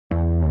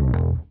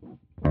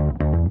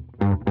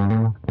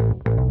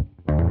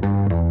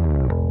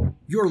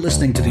You're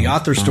listening to the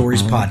Author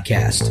Stories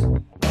Podcast,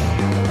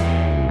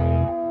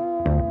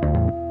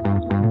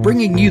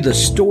 bringing you the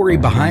story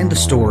behind the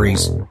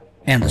stories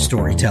and the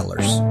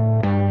storytellers.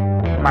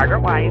 Margaret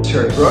White,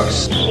 Terry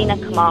Brooks, Sheena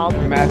Kamal,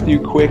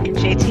 Matthew Quick,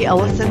 JT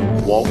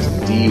Ellison, Walt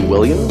D.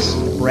 Williams,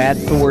 Brad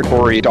Ford,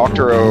 Corey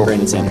Dr. O,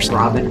 Brandon Sanderson,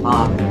 Robin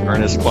Mott,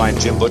 Ernest Klein,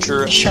 Jim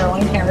Butcher,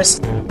 Sherwin Harris.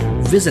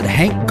 Visit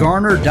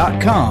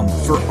hankgarner.com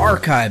for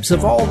archives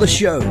of all the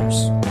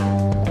shows.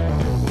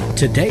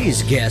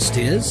 Today's guest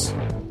is...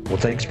 Well,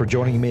 thanks for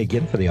joining me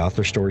again for the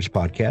Author Stories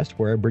Podcast,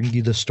 where I bring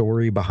you the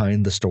story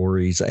behind the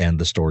stories and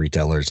the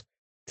storytellers.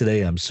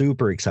 Today, I'm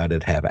super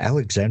excited to have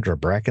Alexandra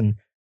Bracken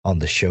on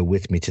the show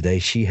with me today.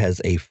 She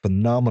has a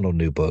phenomenal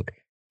new book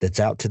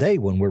that's out today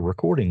when we're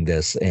recording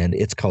this, and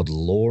it's called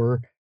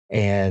Lore.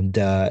 And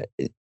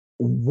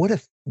what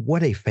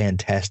a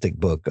fantastic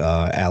book,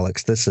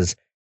 Alex. This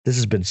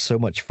has been so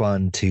much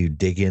fun to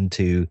dig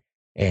into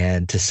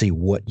and to see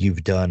what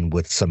you've done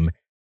with some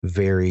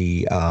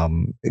very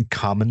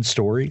common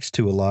stories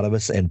to a lot of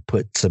us and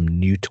put some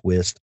new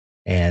twist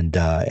and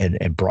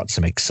brought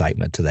some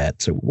excitement to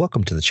that. So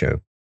welcome to the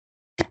show.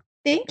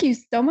 Thank you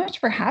so much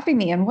for having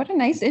me, and what a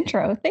nice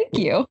intro. Thank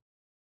you.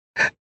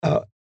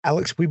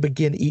 Alex, we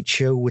begin each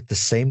show with the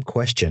same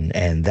question,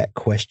 and that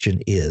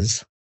question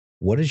is,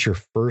 what is your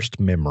first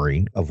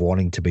memory of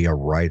wanting to be a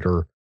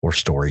writer or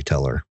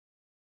storyteller?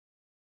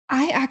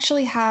 I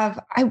actually have,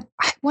 I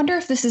wonder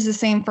if this is the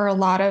same for a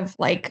lot of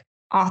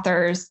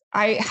authors.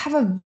 I have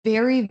a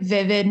very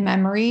vivid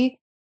memory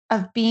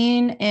of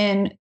being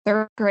in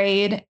third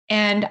grade,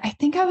 and I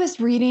think I was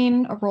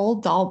reading a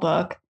Roald Dahl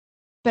book.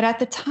 But at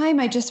the time,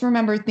 I just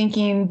remember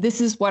thinking,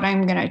 this is what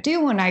I'm going to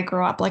do when I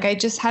grow up. I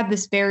just had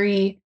this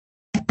very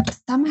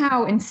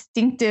somehow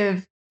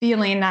instinctive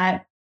feeling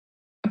that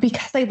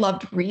because I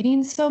loved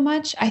reading so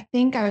much, I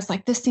think I was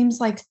like, this seems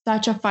like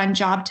such a fun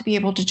job to be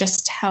able to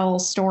just tell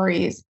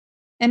stories.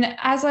 And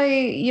as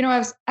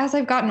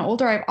I've gotten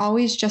older, I've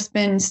always just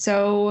been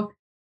so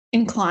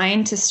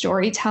inclined to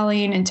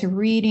storytelling and to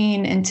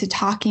reading and to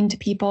talking to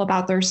people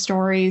about their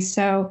stories.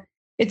 So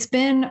it's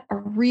been a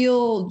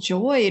real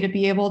joy to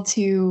be able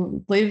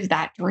to live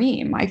that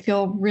dream. I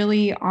feel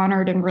really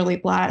honored and really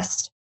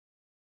blessed.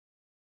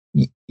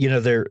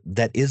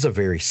 That is a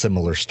very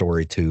similar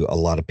story to a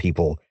lot of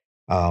people.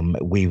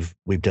 We've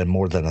done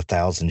more than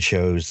 1,000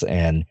 shows,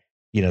 and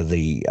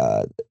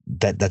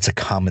that's a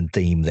common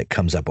theme that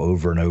comes up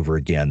over and over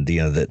again.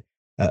 That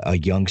a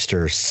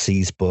youngster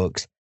sees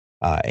books,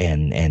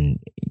 and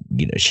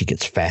she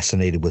gets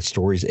fascinated with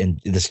stories, and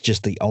it's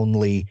just the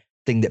only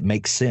thing that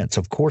makes sense.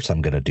 Of course,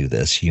 I'm going to do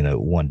this,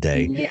 one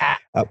day. Yeah.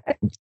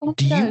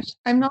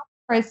 I'm not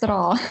surprised at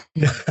all.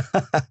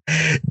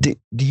 Do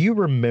you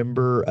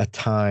remember a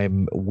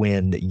time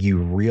when you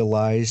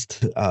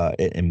realized,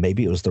 and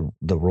maybe it was the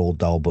Roald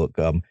Dahl book,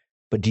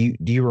 but do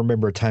you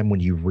remember a time when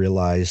you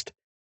realized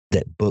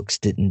that books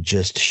didn't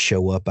just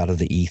show up out of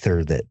the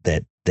ether,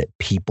 that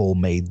people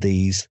made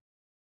these?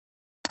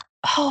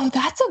 Oh,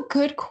 that's a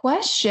good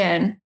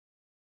question.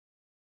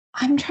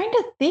 I'm trying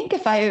to think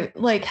if I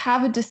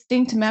have a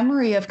distinct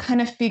memory of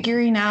kind of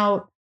figuring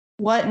out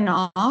what an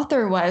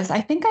author was. I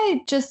think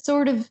I just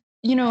sort of,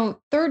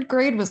 third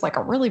grade was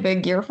a really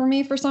big year for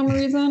me for some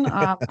reason.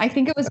 I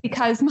think it was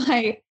because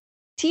my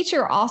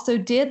teacher also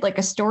did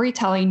a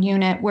storytelling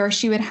unit where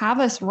she would have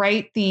us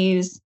write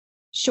these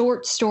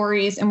short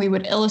stories and we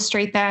would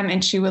illustrate them,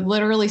 and she would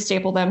literally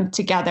staple them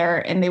together,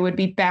 and they would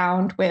be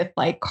bound with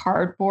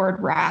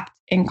cardboard wrapped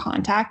in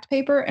contact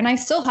paper. And I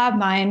still have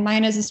mine.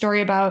 Mine is a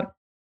story about,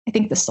 I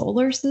think, the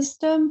solar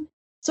system.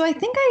 So I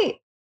think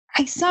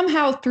I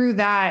somehow through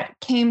that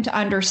came to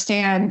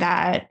understand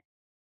that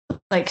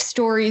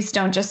stories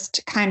don't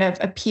just kind of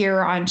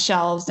appear on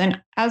shelves.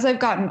 And as I've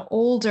gotten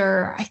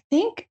older, I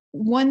think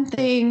one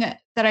thing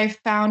that I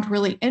found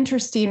really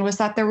interesting was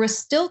that there was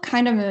still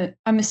kind of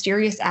a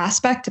mysterious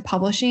aspect to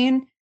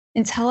publishing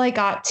until I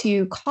got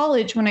to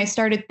college, when I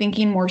started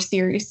thinking more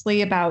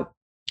seriously about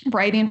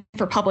writing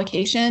for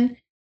publication.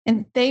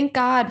 And thank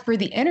God for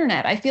the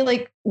internet. I feel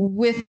like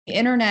with the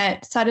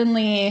internet,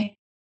 suddenly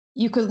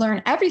you could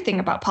learn everything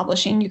about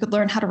publishing. You could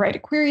learn how to write a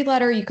query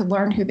letter. You could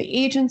learn who the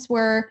agents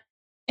were.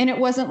 And it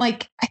wasn't I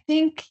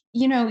think,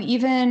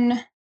 even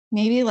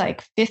maybe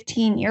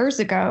 15 years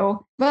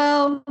ago,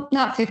 well,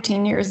 not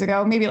 15 years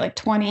ago, maybe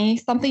 20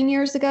 something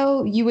years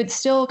ago, you would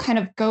still kind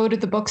of go to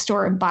the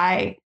bookstore and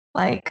buy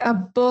a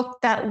book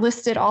that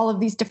listed all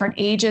of these different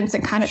agents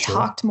and kind of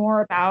talked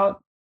more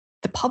about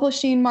the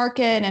publishing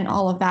market and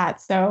all of that.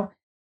 So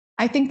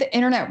I think the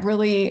internet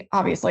really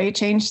obviously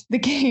changed the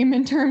game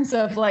in terms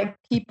of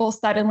people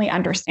suddenly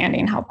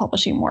understanding how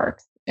publishing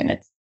works. And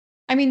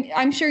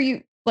I'm sure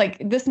you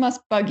this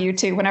must bug you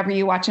too, whenever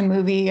you watch a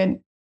movie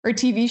or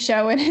TV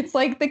show and it's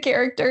the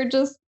character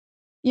just,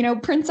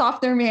 prints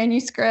off their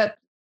manuscript,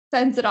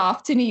 sends it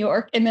off to New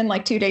York, and then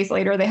 2 days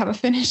later they have a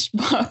finished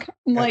book.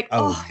 I'm yeah.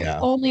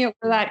 If only it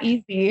were that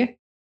easy.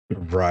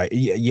 Right.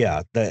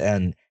 Yeah.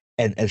 And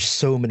there's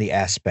so many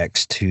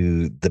aspects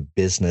to the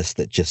business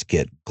that just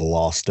get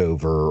glossed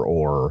over,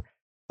 or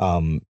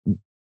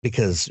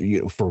because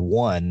for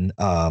one,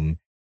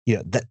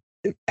 that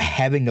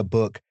having a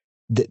book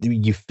that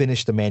you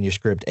finish the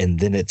manuscript and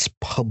then it's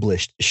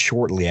published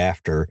shortly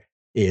after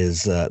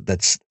is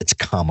it's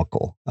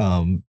comical,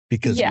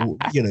 because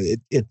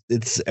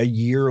it's a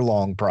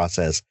year-long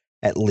process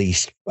at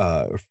least,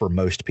 for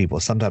most people,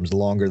 sometimes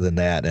longer than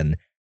that, and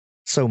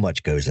so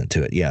much goes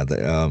into it.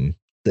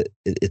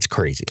 It's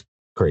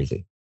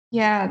crazy.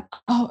 Yeah.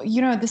 Oh,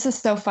 this is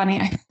so funny.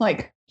 I'm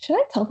like, should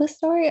I tell this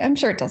story? I'm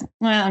sure it doesn't.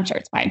 Well, I'm sure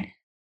it's fine.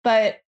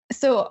 But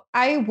so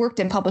I worked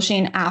in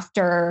publishing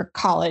after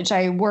college.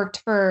 I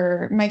worked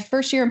for my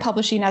first year in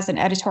publishing as an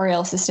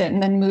editorial assistant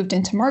and then moved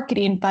into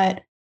marketing.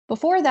 But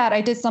before that,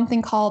 I did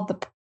something called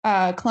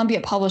the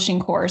Columbia Publishing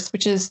Course,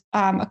 which is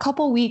a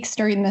couple weeks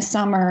during the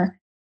summer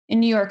in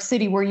New York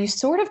City, where you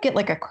sort of get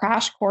like a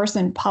crash course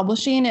in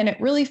publishing, and it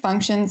really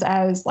functions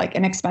as like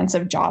an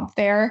expensive job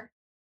fair,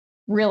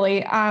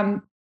 really.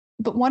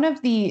 But one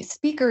of the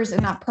speakers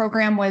in that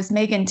program was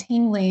Megan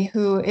Tingley,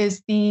 who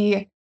is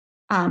the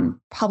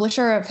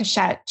publisher of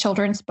Hachette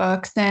children's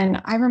books.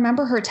 And I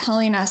remember her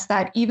telling us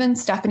that even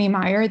Stephenie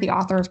Meyer, the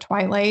author of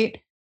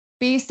Twilight,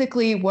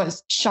 basically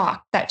was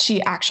shocked that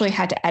she actually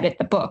had to edit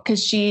the book,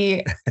 because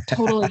she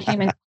totally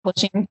came into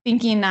publishing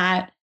thinking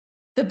that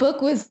the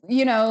book was,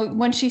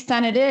 when she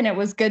sent it in, it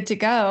was good to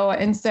go.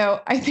 And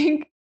so I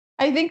think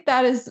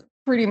that is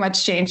pretty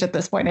much changed at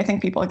this point. I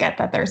think people get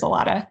that there's a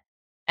lot of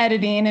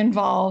editing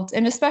involved,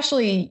 and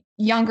especially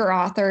younger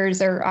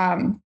authors, or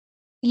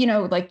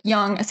like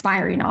young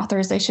aspiring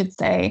authors, I should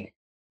say,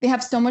 they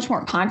have so much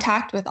more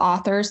contact with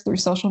authors through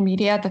social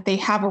media that they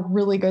have a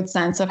really good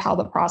sense of how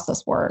the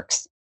process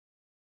works.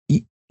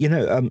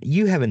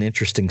 You have an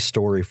interesting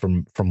story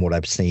from what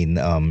I've seen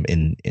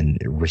in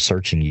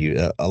researching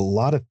you. A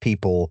lot of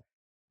people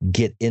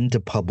get into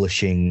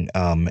publishing,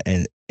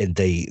 and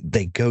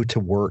they go to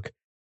work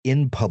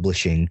in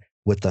publishing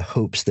with the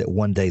hopes that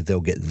one day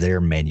they'll get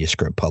their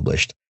manuscript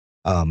published.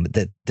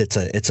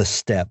 It's a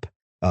step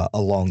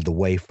along the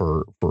way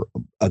for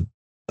a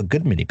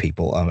good many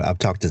people. I've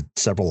talked to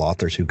several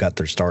authors who got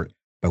their start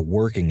by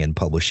working in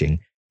publishing,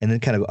 and then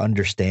kind of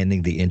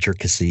understanding the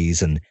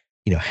intricacies and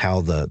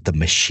how the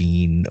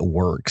machine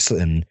works,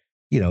 and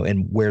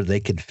and where they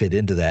could fit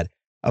into that.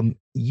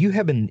 You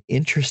have an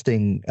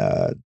interesting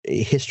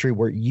history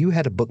where you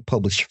had a book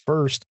published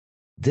first,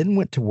 then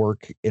went to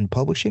work in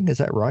publishing. Is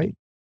that right?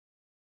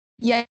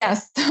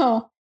 Yes.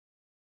 So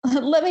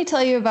let me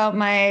tell you about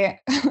my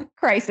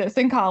crisis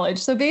in college.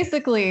 So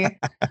basically,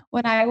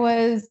 when I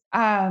was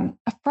a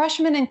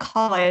freshman in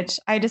college,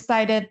 I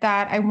decided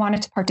that I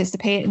wanted to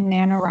participate in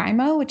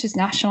NaNoWriMo, which is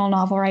National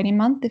Novel Writing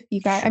Month. If you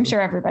guys, I'm sure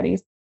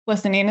everybody's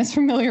listening is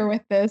familiar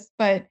with this,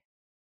 but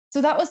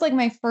so that was like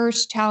my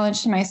first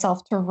challenge to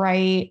myself, to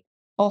write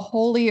a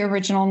wholly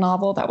original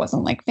novel that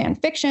wasn't like fan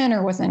fiction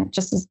or wasn't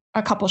just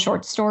a couple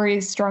short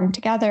stories strung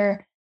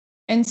together.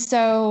 And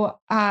so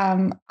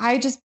I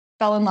just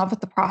fell in love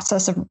with the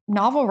process of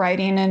novel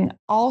writing. And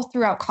all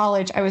throughout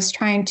college, I was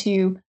trying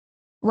to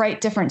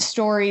write different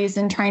stories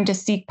and trying to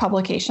seek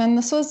publication.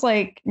 This was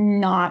like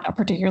not a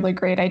particularly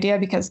great idea,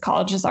 because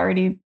college is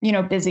already,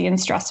 busy and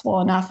stressful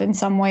enough in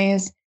some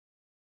ways.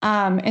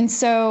 And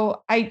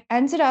so I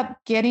ended up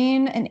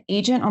getting an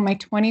agent on my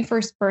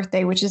 21st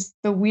birthday, which is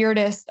the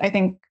weirdest, I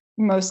think,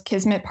 most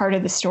kismet part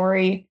of the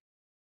story.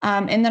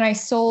 And then I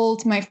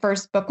sold my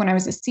first book when I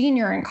was a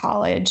senior in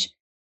college.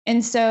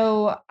 And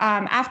so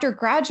after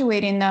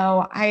graduating,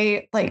 though,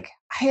 I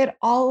had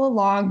all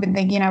along been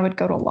thinking I would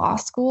go to law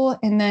school.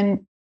 And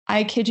then,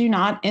 I kid you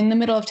not, in the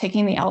middle of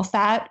taking the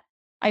LSAT,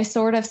 I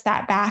sort of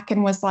sat back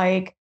and was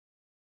like,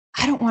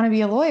 I don't want to be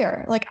a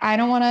lawyer. Like, I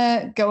don't want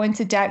to go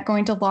into debt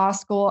going to law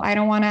school. I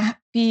don't want to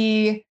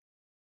be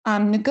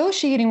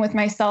negotiating with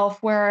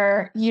myself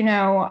where,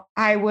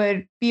 I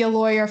would be a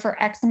lawyer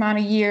for X amount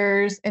of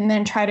years and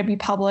then try to be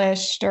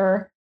published.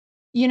 Or,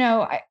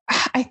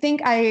 I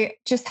think I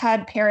just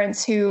had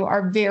parents who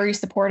are very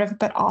supportive,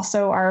 but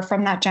also are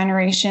from that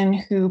generation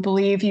who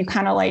believe you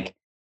kind of like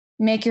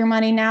make your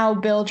money now,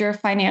 build your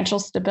financial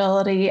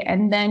stability,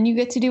 and then you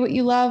get to do what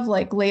you love,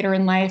 like later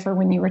in life or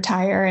when you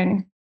retire.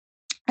 And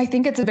I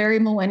think it's a very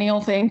millennial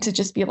thing to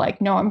just be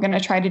like, no, I'm going to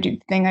try to do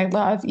the thing I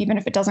love, even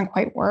if it doesn't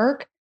quite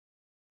work.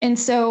 And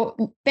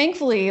so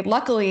thankfully,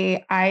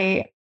 luckily,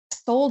 I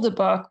sold a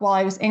book while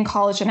I was in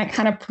college, and I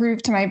kind of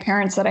proved to my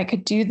parents that I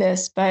could do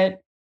this.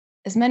 But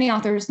as many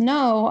authors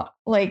know,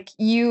 like,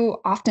 you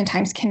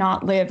oftentimes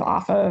cannot live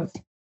off of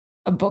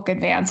a book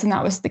advance. And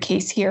that was the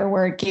case here,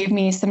 where it gave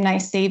me some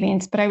nice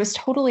savings, but I was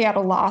totally at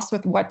a loss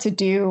with what to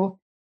do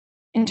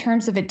in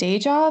terms of a day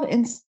job.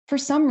 And for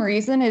some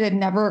reason, it had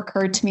never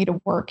occurred to me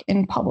to work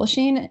in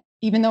publishing,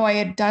 even though I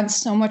had done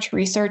so much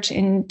research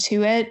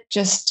into it,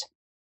 just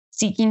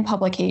seeking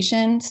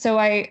publication. So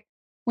I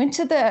went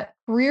to the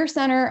career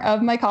center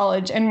of my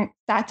college and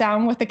sat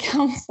down with a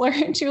counselor,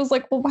 and she was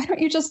like, well, why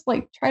don't you just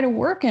try to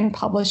work in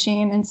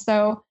publishing? And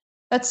so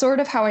that's sort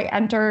of how I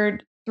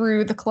entered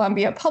through the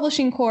Columbia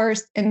Publishing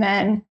course, and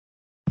then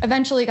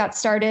eventually got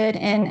started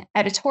in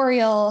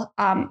editorial,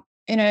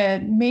 in a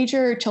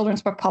major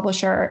children's book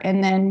publisher,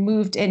 and then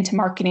moved into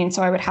marketing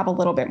so I would have a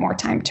little bit more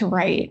time to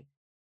write.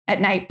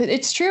 at night. But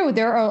it's true.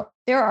 There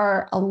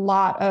are a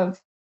lot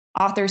of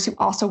authors who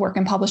also work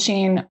in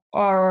publishing,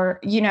 or,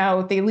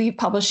 they leave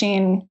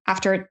publishing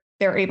after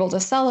they're able to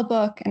sell a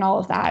book and all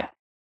of that.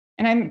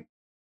 And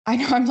I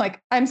know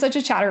I'm such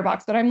a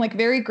chatterbox, but I'm like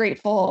very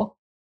grateful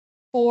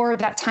for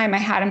that time I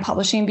had in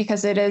publishing,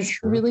 because it is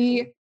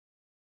really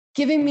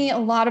giving me a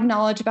lot of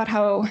knowledge about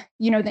how,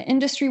 the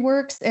industry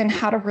works and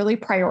how to really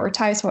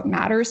prioritize what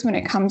matters when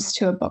it comes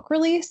to a book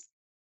release.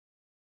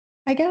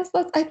 I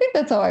think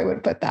that's how I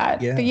would put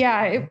that. Yeah. But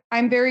yeah,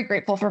 I'm very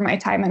grateful for my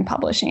time in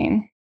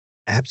publishing.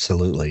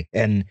 Absolutely.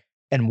 And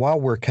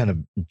while we're kind of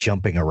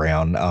jumping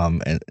around,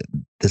 and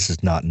this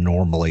is not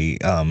normally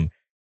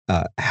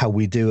how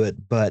we do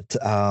it, but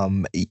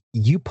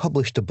you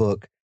published a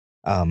book,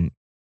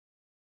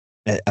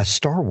 a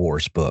Star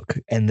Wars book,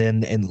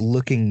 and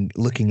looking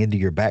into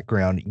your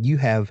background, you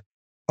have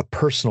a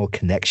personal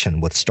connection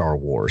with Star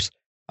Wars.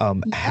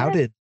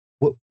 Yes.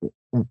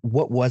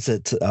 What was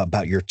it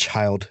about your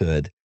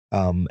childhood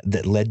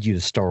that led you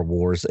to Star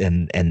Wars,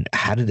 and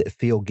how did it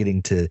feel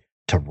getting to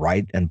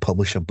write and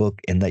publish a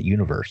book in that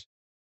universe?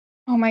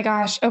 Oh my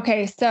gosh.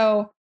 Okay.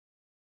 So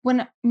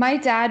when my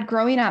dad,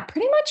 growing up,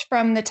 pretty much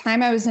from the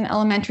time I was in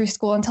elementary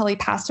school until he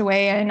passed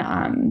away in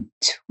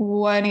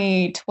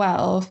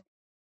 2012,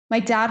 my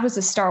dad was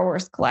a Star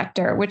Wars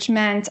collector, which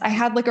meant I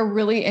had like a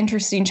really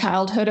interesting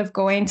childhood of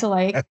going to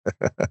like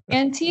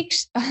antique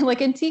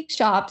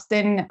shops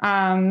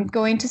and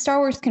going to Star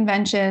Wars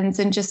conventions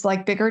and just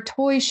like bigger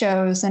toy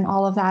shows and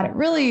all of that. It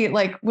really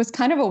like was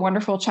kind of a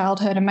wonderful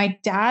childhood. And my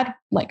dad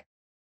like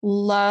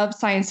loved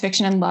science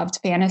fiction and loved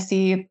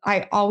fantasy.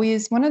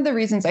 One of the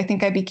reasons I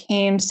think I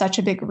became such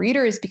a big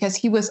reader is because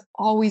he was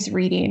always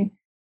reading,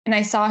 and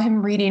I saw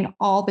him reading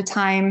all the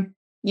time.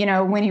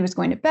 When he was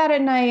going to bed at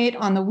night,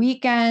 on the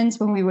weekends,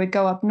 when we would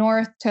go up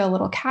north to a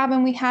little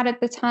cabin we had at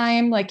the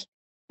time. Like,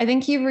 I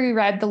think he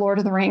reread The Lord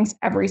of the Rings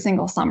every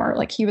single summer.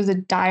 Like, he was a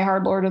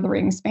diehard Lord of the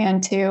Rings fan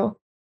too.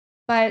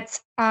 But,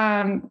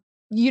 so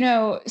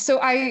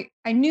I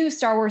knew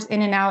Star Wars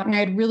in and out, and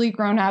I'd really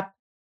grown up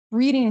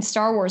reading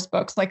Star Wars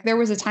books. Like, there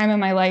was a time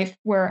in my life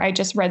where I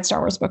just read Star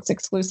Wars books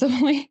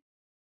exclusively,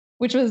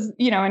 which was,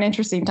 an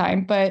interesting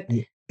time. But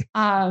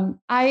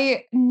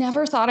I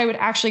never thought I would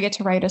actually get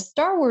to write a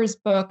Star Wars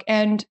book.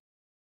 And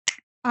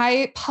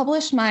I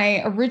published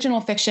my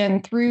original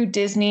fiction through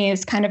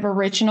Disney's kind of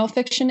original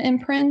fiction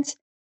imprint.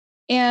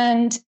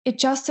 And it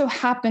just so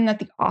happened that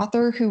the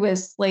author who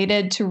was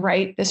slated to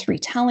write this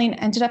retelling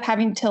ended up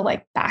having to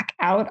like back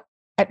out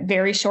at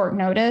very short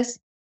notice.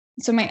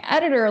 So my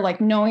editor,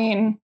 like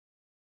knowing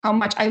how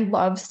much I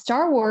love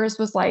Star Wars,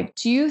 was like,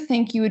 do you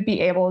think you would be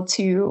able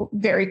to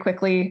very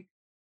quickly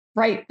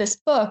write this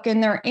book?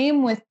 And their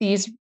aim with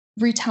these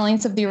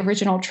retellings of the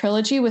original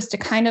trilogy was to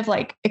kind of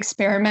like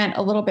experiment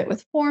a little bit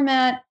with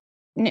format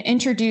and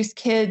introduce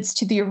kids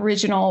to the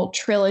original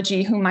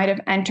trilogy who might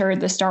have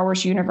entered the Star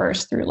Wars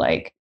universe through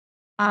like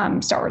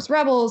Star Wars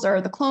Rebels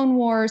or the Clone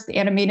Wars, the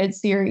animated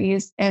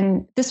series.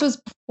 And this was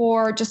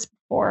before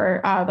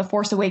The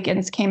Force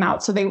Awakens came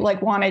out. So they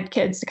like wanted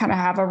kids to kind of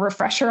have a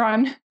refresher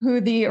on who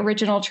the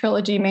original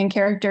trilogy main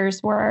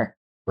characters were.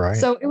 Right.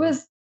 So it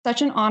was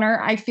such an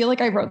honor. I feel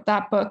like I wrote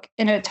that book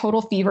in a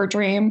total fever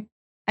dream.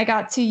 I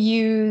got to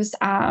use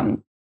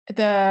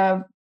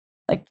the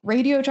like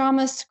radio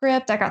drama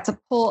script. I got to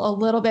pull a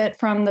little bit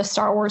from the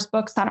Star Wars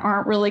books that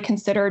aren't really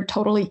considered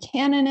totally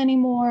canon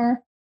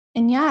anymore.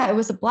 And yeah, it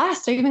was a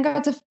blast. I even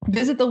got to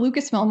visit the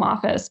Lucasfilm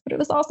office, but it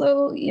was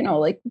also,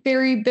 like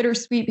very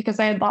bittersweet because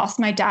I had lost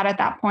my dad at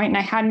that point and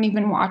I hadn't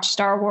even watched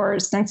Star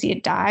Wars since he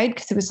had died,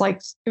 because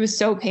it was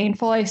so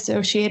painful. I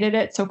associated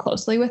it so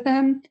closely with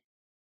him.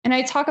 And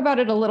I talk about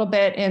it a little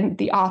bit in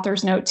the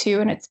author's note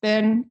too. And it's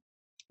been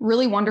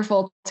really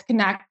wonderful to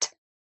connect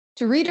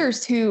to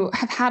readers who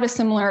have had a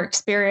similar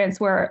experience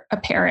where a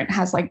parent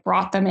has like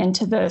brought them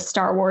into the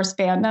Star Wars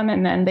fandom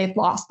and then they've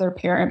lost their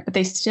parent, but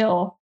they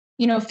still,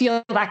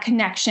 feel that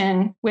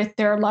connection with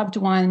their loved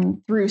one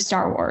through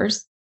Star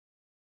Wars.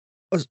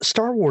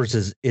 Star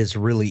Wars is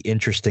really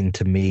interesting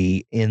to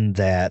me in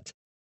that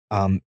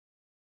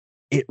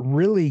it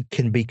really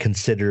can be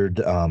considered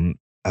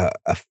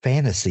a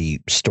fantasy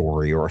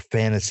story or a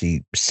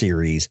fantasy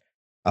series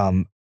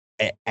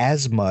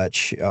as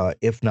much,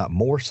 if not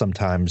more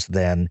sometimes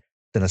than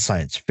a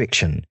science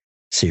fiction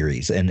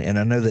series. And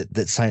I know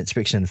that science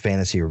fiction and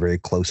fantasy are very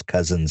close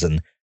cousins,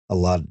 and a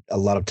lot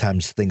of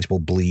times things will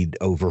bleed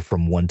over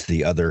from one to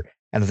the other.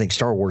 And I think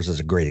Star Wars is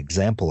a great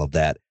example of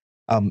that.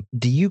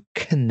 Do you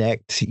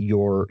connect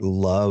your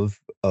love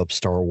of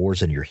Star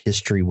Wars and your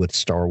history with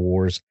Star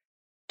Wars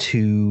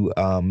to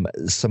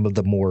some of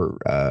the more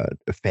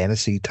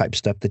fantasy type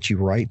stuff that you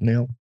write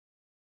now?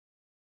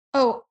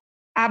 Oh,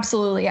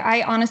 absolutely.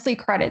 I honestly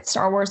credit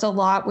Star Wars a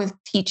lot with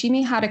teaching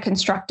me how to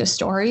construct a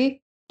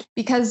story,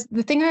 because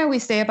the thing I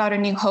always say about A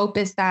New Hope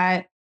is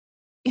that,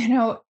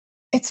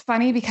 it's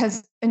funny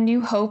because A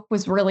New Hope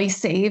was really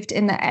saved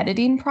in the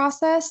editing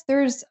process.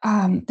 There's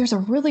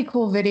a really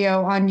cool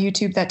video on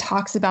YouTube that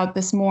talks about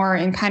this more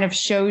and kind of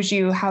shows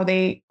you how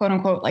they, quote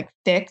unquote, like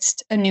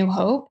fixed A New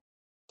Hope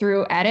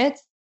through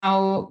edits.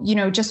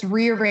 just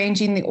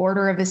rearranging the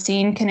order of a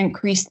scene can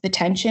increase the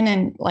tension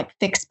and like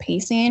fix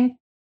pacing.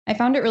 I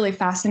found it really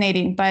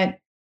fascinating, but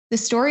the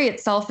story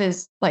itself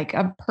is like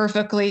a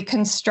perfectly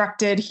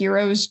constructed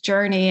hero's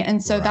journey.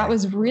 And so that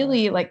was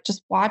really like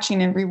just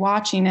watching and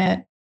rewatching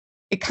it.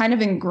 It kind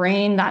of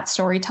ingrained that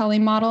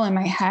storytelling model in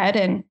my head.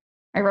 And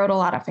I wrote a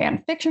lot of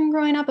fan fiction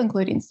growing up,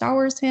 including Star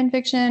Wars fan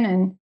fiction,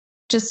 and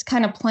just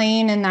kind of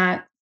playing in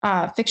that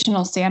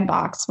fictional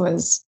sandbox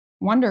was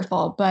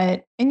wonderful.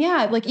 And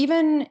yeah, like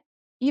even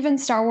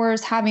Star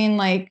Wars having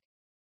like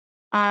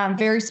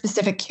very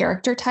specific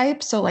character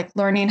types. So like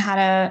learning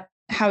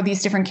how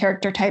these different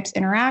character types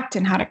interact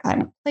and how to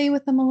kind of play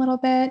with them a little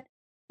bit.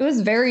 It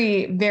was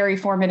very, very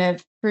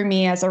formative for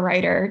me as a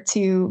writer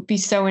to be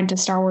so into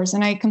Star Wars.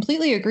 And I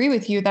completely agree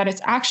with you that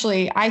it's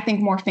actually, I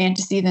think, more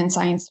fantasy than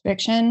science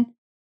fiction.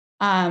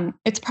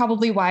 It's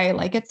probably why I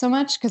like it so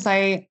much, because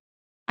I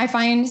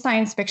find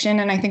science fiction,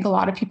 and I think a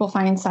lot of people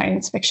find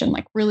science fiction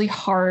like really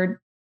hard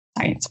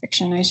science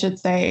fiction, I should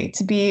say,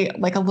 to be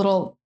like a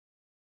little,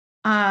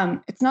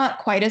 it's not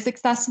quite as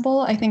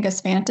accessible, I think,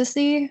 as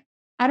fantasy.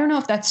 I don't know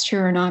if that's true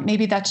or not.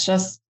 Maybe that's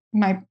just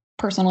my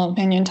personal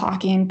opinion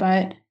talking,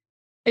 but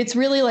it's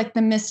really like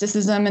the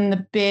mysticism and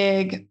the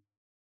big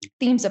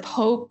themes of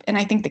hope. And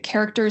I think the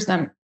characters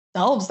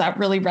themselves that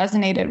really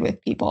resonated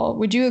with people.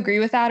 Would you agree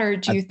with that? Or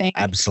do you think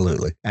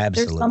absolutely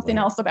there's something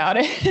else about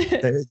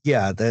it?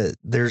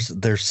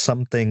 There's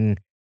something,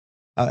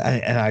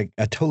 and I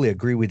totally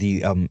agree with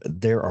you.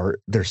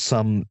 There's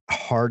some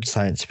hard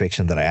science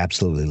fiction that I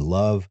absolutely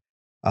love.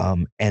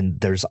 And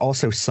there's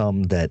also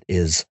some that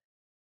is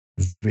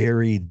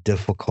very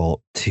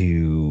difficult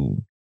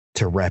to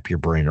wrap your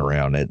brain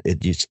around.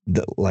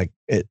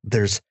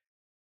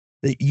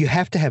 You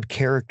have to have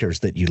characters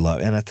that you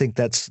love, and I think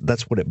that's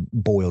what it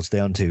boils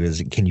down to: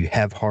 is can you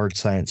have hard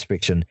science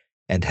fiction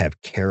and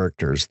have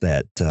characters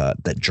that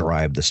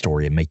drive the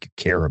story and make you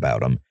care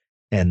about them?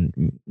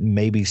 And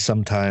maybe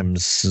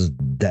sometimes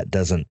that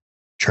doesn't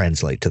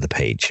translate to the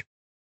page.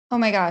 Oh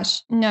my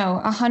gosh,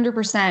 no,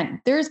 100%.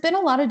 There's been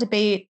a lot of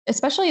debate,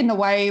 especially in the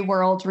YA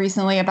world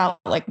recently, about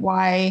like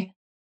why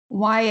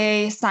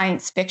YA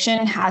science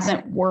fiction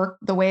hasn't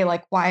worked the way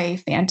like YA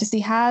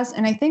fantasy has.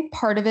 And I think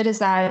part of it is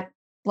that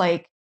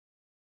like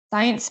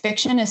science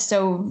fiction is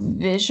so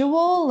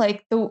visual.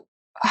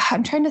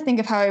 I'm trying to think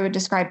of how I would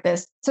describe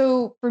this.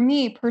 So for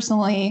me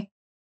personally,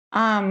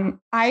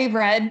 I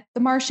read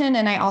The Martian,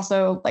 and I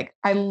also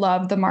I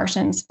love The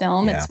Martian's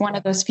film. Yeah. It's one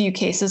of those few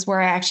cases where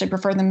I actually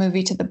prefer the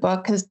movie to the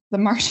book, because the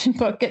Martian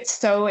book gets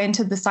so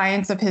into the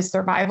science of his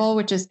survival,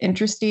 which is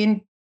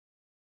interesting.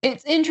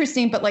 It's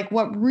interesting, but like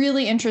what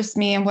really interests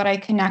me and what I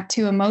connect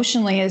to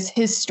emotionally is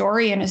his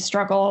story and his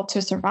struggle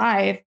to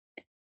survive.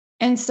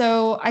 And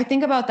so I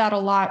think about that a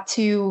lot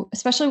too,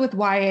 especially with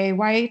YA.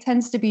 YA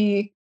tends to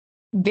be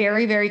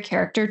very, very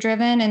character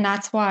driven. And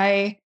that's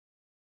why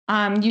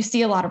you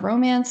see a lot of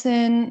romance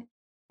in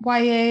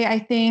YA.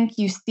 I think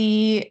you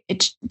see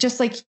it's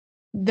just like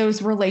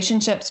those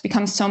relationships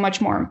become so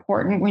much more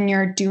important when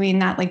you're doing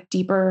that like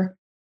deeper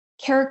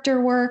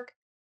character work.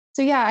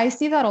 So yeah, I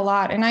see that a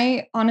lot. And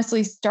I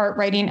honestly start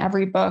writing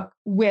every book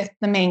with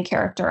the main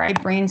character. I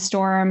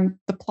brainstorm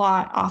the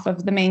plot off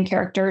of the main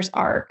character's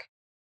arc.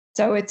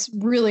 So it's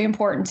really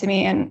important to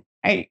me. And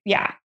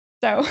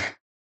so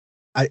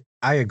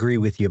I agree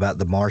with you about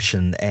The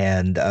Martian,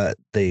 and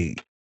the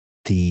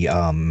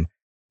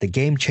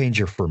game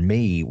changer for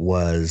me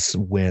was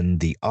when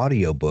the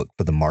audiobook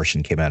for The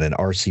Martian came out, and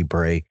R.C.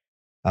 Bray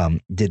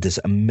did this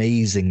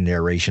amazing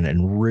narration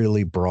and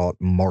really brought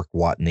Mark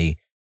Watney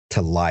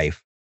to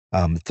life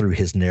through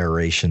his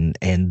narration.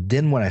 And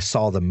then when I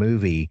saw the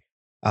movie,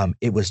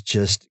 it was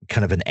just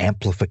kind of an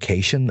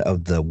amplification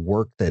of the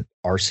work that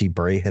R.C.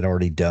 Bray had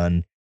already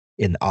done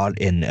in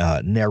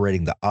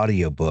narrating the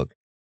audiobook.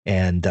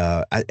 And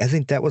I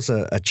think that was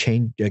a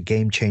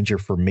game changer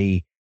for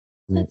me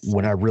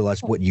when I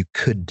realized what you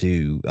could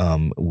do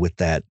with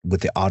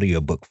the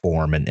audiobook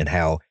form, and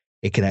how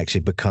it can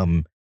actually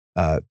become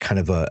kind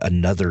of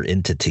another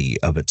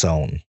entity of its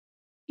own.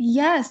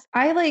 Yes,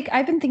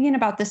 I've been thinking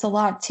about this a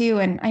lot too.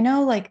 And I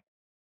know like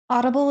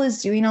Audible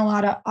is doing a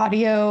lot of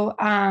audio,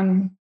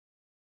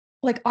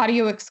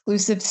 audio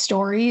exclusive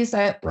stories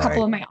that a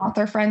couple of my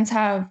author friends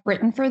have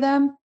written for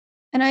them.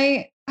 And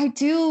I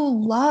do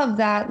love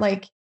that,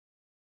 like,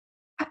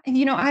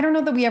 I don't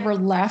know that we ever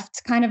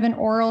left kind of an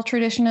oral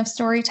tradition of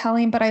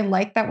storytelling, but I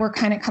like that we're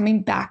kind of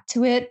coming back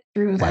to it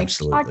through like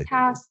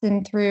podcasts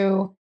and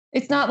through,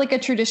 it's not like a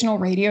traditional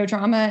radio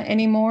drama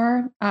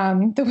anymore,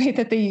 the way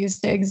that they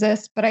used to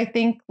exist. But I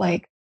think,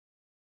 like,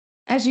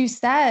 as you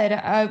said,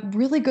 a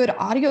really good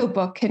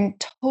audiobook can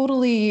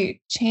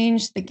totally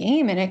change the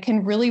game, and it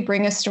can really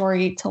bring a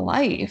story to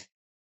life.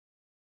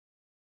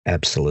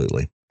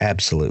 Absolutely.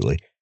 Absolutely.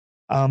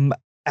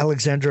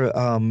 Alexandra,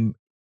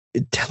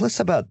 tell us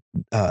about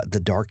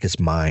The Darkest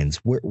Minds.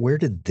 Where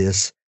did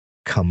this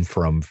come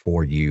from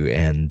for you?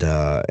 And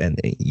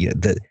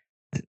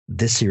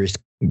this series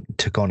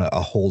took on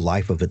a whole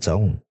life of its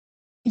own.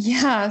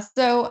 Yeah.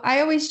 So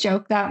I always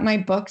joke that my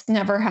books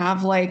never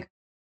have like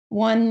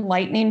one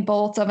lightning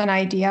bolt of an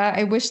idea.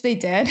 I wish they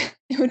did.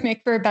 It would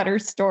make for a better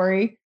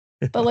story.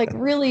 But like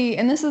really,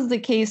 and this is the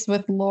case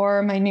with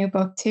Lore, my new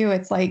book too.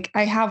 It's like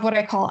I have what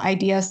I call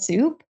idea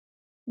soup,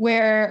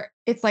 where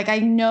it's like I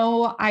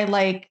know I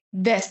like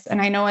this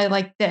and I know I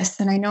like this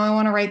and I know I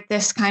want to write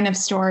this kind of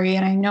story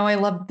and I know I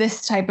love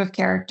this type of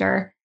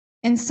character.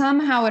 And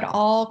somehow it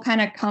all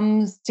kind of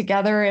comes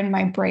together in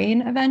my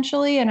brain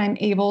eventually, and I'm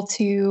able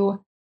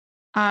to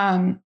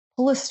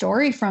pull a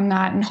story from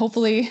that. And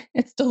hopefully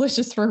it's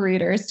delicious for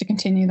readers to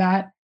continue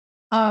that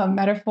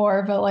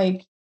metaphor. But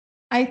like,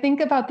 I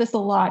think about this a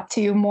lot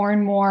too, more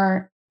and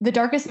more. The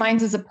Darkest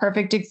Minds is a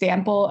perfect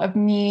example of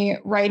me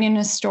writing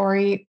a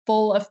story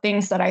full of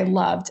things that I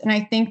loved. And I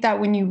think that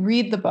when you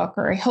read the book,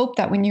 or I hope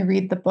that when you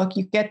read the book,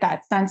 you get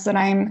that sense that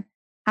I'm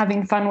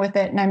having fun with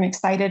it and I'm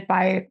excited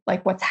by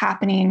like what's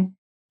happening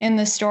in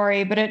the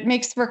story. But it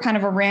makes for kind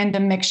of a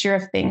random mixture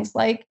of things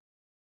like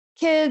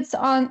kids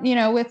on,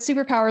 with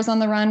superpowers on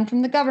the run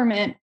from the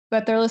government,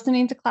 but they're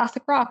listening to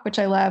classic rock, which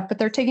I love, but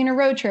they're taking a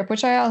road trip,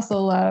 which I also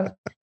love.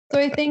 So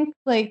I think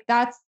like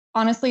that's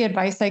honestly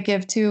advice I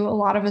give to a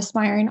lot of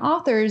aspiring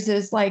authors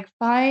is like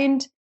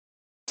find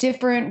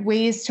different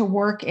ways to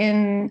work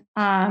in,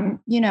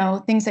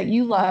 things that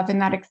you love and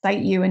that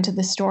excite you into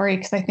the story.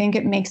 Cause I think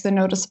it makes a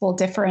noticeable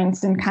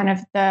difference in kind of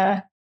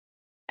the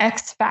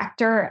X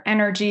factor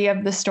energy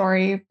of the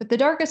story. But The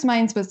Darkest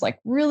Minds was like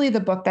really the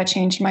book that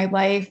changed my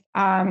life.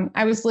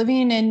 I was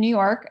living in New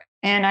York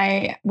and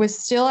I was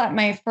still at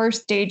my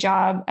first day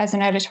job as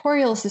an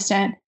editorial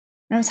assistant.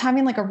 And I was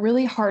having like a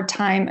really hard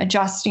time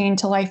adjusting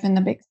to life in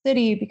the big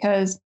city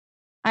because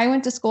I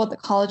went to school at the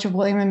College of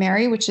William and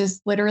Mary, which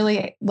is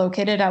literally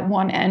located at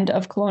one end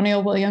of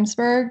Colonial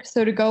Williamsburg.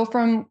 So to go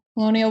from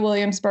Colonial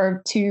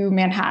Williamsburg to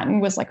Manhattan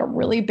was like a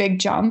really big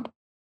jump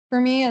for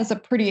me as a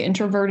pretty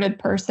introverted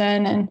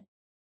person. And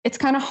it's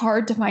kind of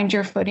hard to find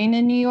your footing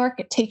in New York.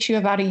 It takes you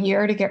about a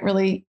year to get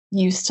really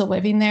used to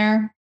living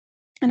there.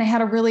 And I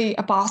had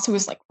a boss who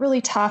was like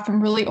really tough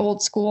and really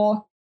old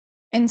school.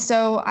 And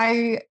so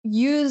I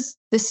used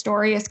this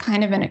story as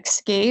kind of an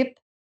escape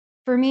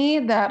for me,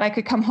 that I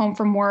could come home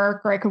from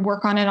work or I could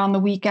work on it on the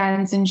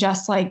weekends and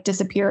just like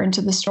disappear into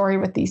the story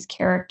with these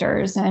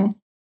characters. And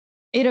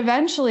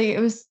it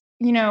was,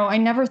 I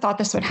never thought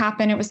this would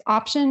happen. It was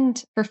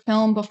optioned for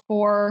film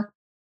before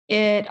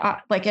it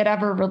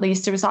ever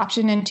released. It was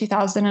optioned in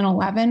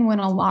 2011 when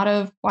a lot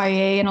of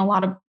YA and a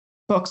lot of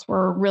books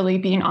were really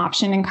being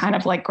optioned and kind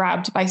of like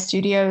grabbed by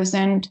studios.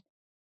 And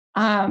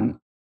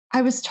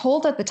I was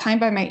told at the time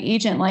by my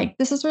agent, like,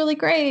 this is really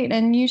great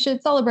and you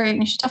should celebrate and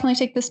you should definitely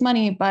take this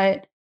money.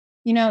 But,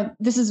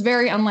 this is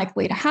very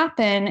unlikely to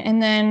happen.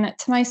 And then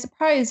to my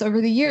surprise, over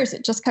the years,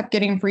 it just kept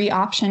getting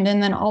re-optioned.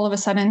 And then all of a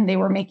sudden they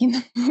were making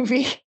the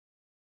movie.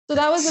 So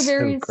that was a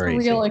very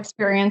surreal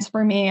experience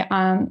for me.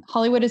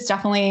 Hollywood is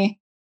definitely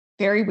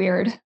very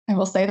weird. I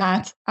will say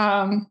that.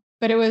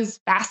 But it was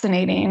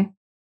fascinating.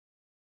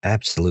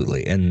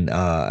 Absolutely. And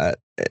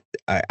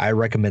I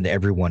recommend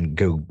everyone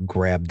go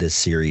grab this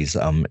series.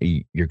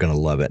 You're going to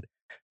love it.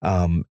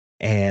 And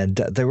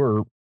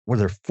were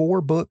there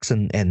 4 books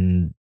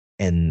and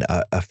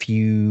a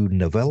few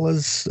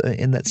novellas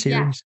in that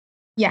series?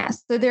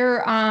 Yes. So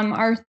there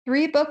are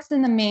 3 books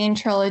in the main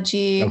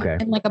trilogy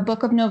and like a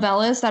book of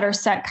novellas that are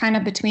set kind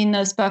of between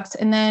those books.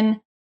 And then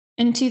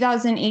in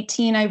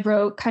 2018, I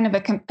wrote kind of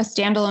a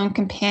standalone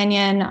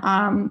companion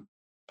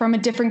from a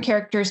different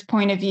character's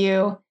point of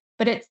view,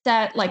 but it's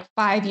set like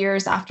 5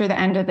 years after the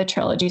end of the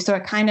trilogy. So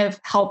it kind of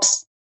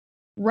helps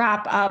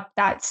wrap up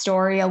that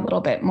story a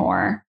little bit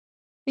more.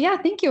 But yeah,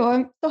 thank you.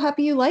 I'm so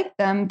happy you like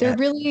them. They're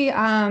really,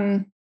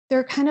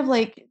 they're kind of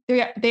like,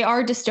 they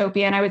are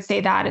dystopian. I would say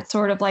that it's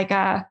sort of like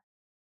a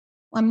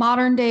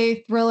modern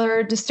day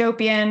thriller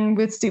dystopian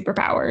with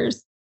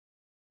superpowers.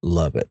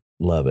 Love it.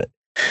 Love it.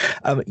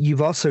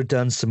 You've also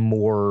done some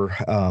more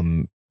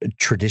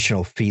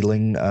traditional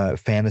feeling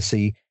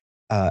fantasy.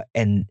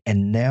 And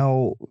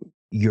now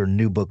your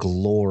new book,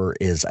 Lore,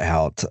 is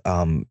out.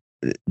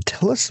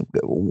 Tell us,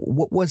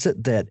 what was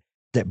it that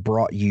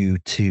brought you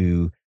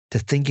to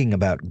thinking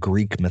about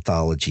Greek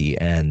mythology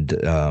and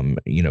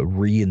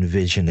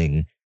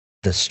re-envisioning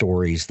the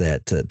stories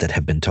that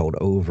have been told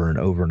over and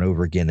over and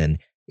over again and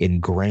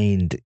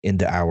ingrained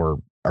into our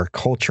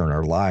culture and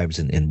our lives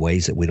in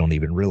ways that we don't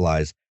even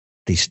realize.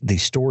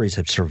 These stories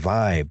have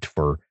survived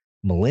for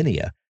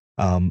millennia.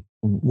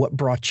 What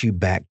brought you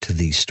back to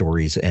these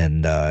stories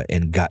and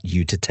got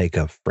you to take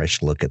a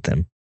fresh look at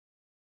them?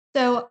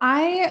 So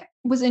I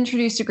was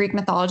introduced to Greek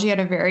mythology at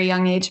a very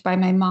young age by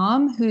my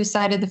mom, whose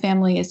side of the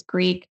family is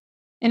Greek.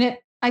 And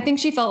I think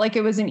she felt like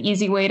it was an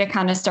easy way to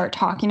kind of start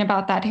talking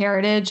about that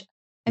heritage.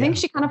 I think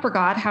she kind of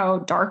forgot how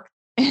dark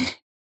and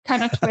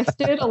kind of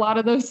twisted a lot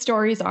of those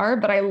stories are,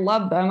 but I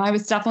love them. I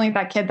was definitely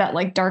that kid that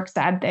liked dark,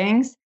 sad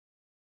things.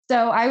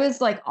 So I was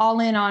like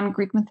all in on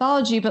Greek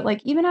mythology, but like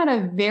even at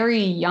a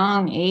very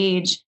young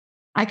age,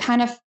 I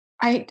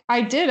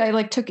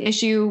took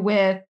issue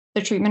with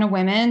the treatment of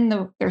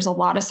women. There's a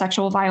lot of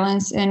sexual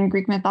violence in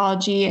Greek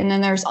mythology. And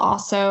then there's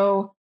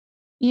also,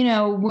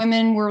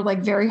 women were like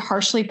very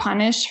harshly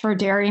punished for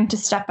daring to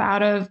step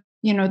out of,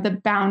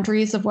 the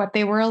boundaries of what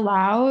they were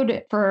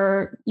allowed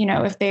for,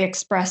 if they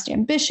expressed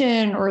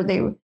ambition or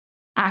they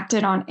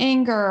acted on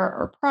anger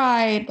or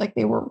pride, like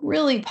they were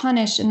really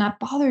punished. And that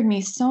bothered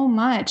me so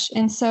much.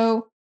 And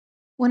so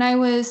when I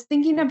was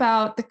thinking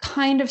about the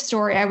kind of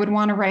story I would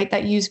want to write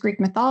that used Greek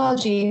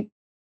mythology,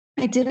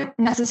 I didn't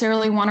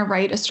necessarily want to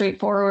write a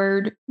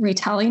straightforward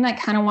retelling. I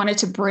kind of wanted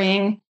to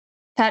bring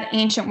that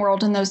ancient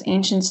world and those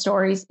ancient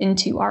stories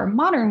into our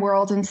modern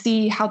world and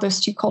see how those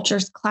two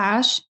cultures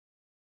clash.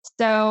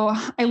 So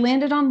I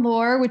landed on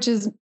Lore, which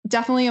is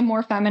definitely a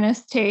more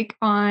feminist take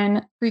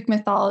on Greek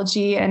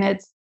mythology. And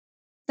it's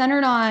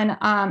centered on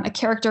a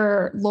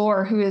character,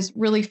 Lore, who is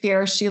really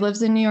fierce. She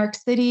lives in New York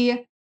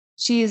City.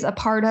 She's a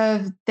part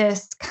of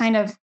this kind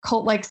of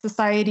cult-like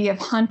society of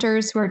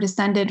hunters who are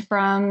descended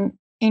from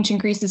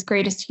ancient Greece's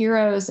greatest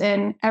heroes.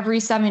 And every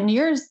 7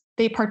 years,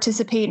 they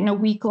participate in a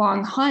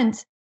week-long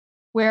hunt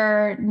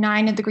where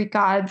 9 of the Greek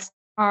gods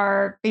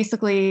are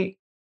basically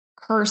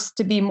cursed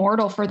to be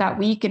mortal for that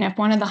week. And if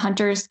one of the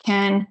hunters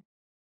can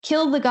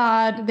kill the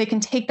god, they can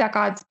take that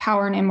god's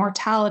power and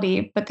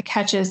immortality. But the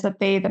catch is that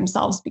they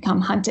themselves become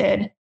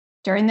hunted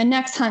during the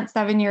next hunt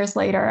 7 years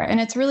later.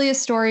 And it's really a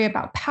story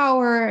about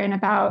power and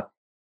about,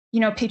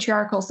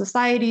 patriarchal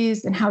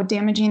societies and how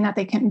damaging that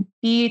they can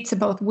be to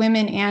both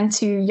women and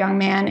to young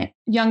men,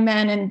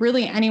 and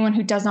really anyone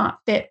who does not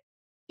fit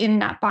in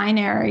that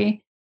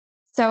binary.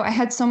 So I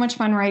had so much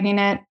fun writing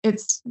it.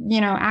 It's,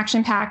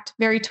 action-packed,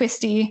 very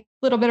twisty,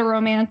 a little bit of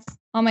romance,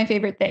 all my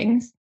favorite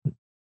things.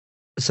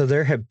 So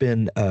there have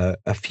been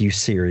a few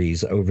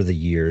series over the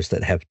years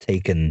that have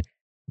taken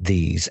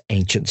these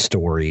ancient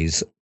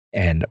stories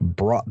and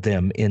brought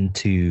them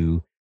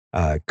into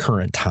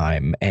current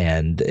time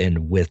and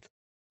with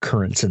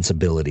current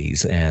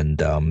sensibilities and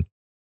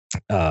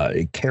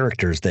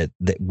characters that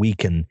we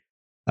can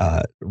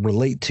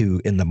relate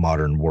to in the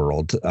modern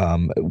world.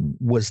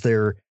 Was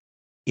there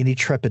any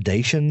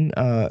trepidation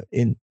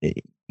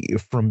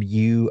from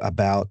you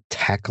about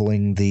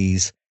tackling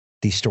these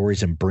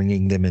stories and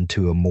bringing them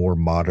into a more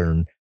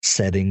modern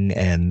setting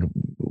and,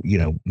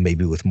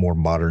 maybe with more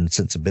modern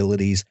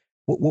sensibilities?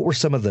 What were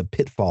some of the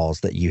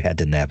pitfalls that you had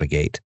to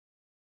navigate?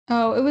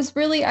 Oh,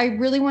 I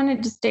really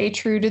wanted to stay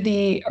true to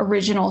the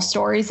original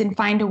stories and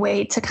find a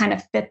way to kind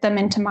of fit them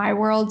into my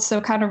world. So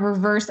kind of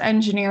reverse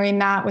engineering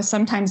that was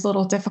sometimes a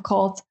little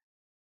difficult.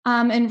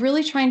 And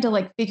really trying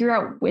to figure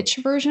out which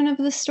version of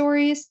the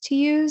stories to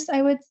use,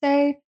 I would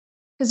say,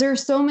 because there are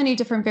so many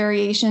different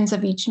variations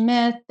of each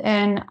myth.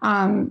 And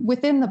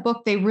within the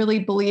book, they really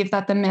believe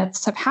that the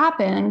myths have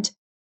happened,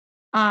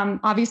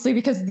 obviously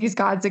because these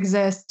gods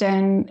exist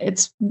and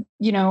it's,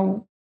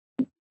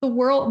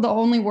 the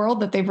only world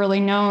that they've really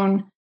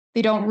known.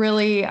 They don't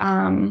really,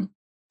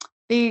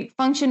 they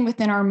function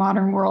within our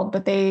modern world,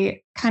 but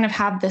they kind of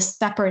have this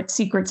separate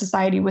secret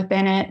society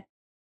within it.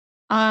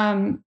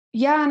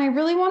 Yeah, and I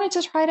really wanted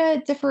to try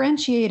to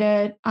differentiate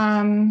it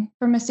from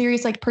a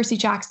series like Percy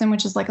Jackson,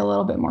 which is a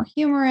little bit more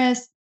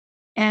humorous.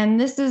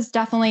 And this is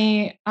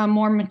definitely a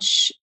more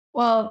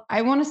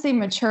I want to say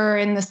mature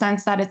in the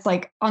sense that it's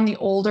on the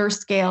older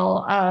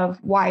scale of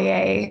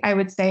YA, I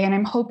would say. And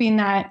I'm hoping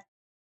that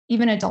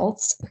even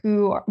adults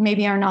who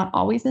maybe are not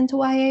always into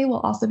YA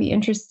will also be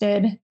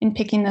interested in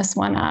picking this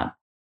one up.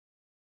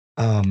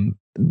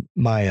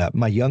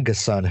 My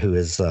youngest son, who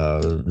is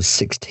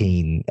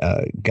 16,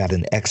 got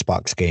an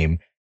Xbox game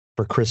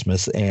for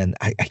Christmas, and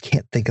I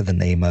can't think of the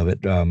name of it.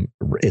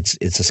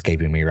 It's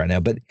escaping me right now.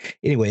 But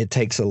anyway, it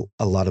takes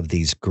a lot of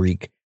these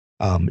Greek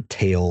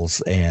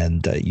tales,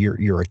 and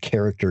you're a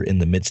character in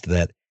the midst of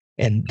that.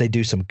 And they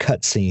do some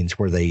cut scenes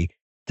where they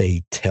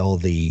tell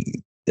the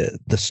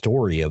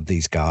story of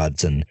these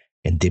gods and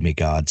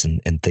demigods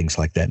and things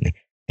like that.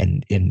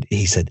 And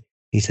he said,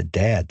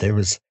 Dad, there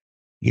was,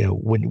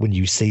 when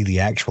you see the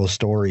actual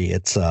story,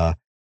 it's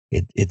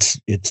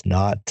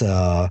not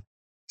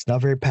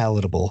very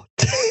palatable.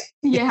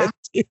 Yeah.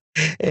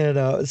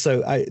 And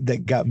so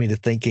that got me to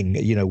thinking,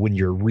 when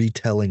you're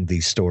retelling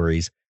these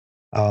stories,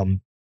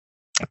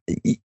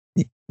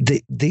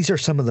 these are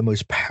some of the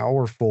most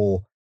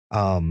powerful,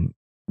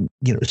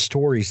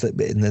 stories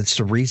and that's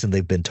the reason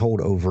they've been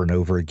told over and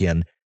over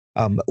again.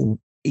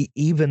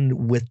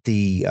 Even with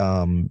the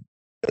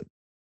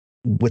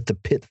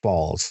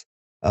pitfalls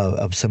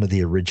of some of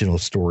the original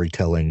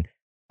storytelling,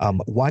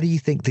 why do you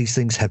think these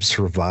things have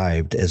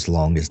survived as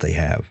long as they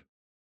have?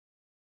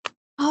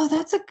 Oh,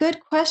 that's a good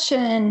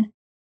question.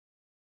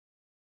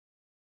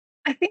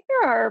 I think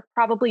there are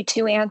probably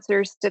two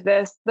answers to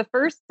this. The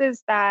first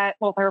is that,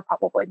 there are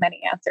probably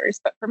many answers,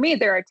 but for me,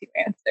 there are two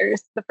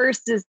answers. The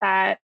first is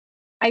that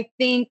I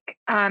think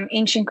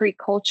ancient Greek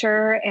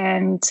culture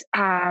and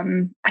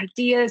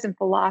ideas and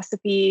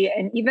philosophy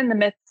and even the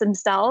myths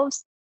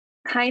themselves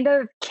kind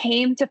of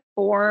came to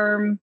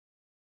form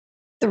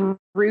the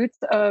roots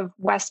of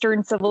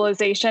Western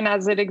civilization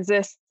as it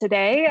exists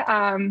today.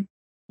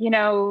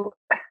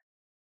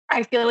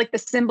 I feel like the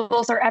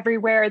symbols are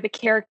everywhere. The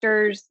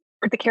characters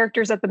of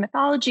the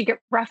mythology get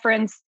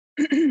referenced.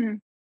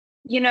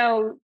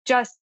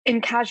 Just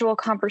in casual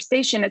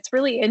conversation, it's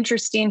really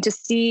interesting to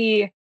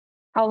see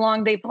how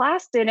long they've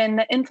lasted and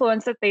the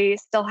influence that they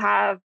still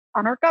have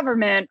on our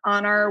government,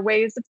 on our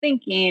ways of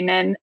thinking.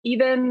 And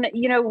even,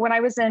 when I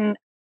was in, I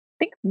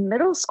think,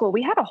 middle school,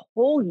 we had a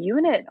whole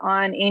unit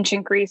on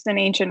ancient Greece and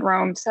ancient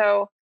Rome.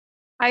 So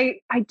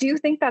I do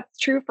think that's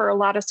true for a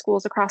lot of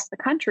schools across the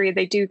country.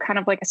 They do kind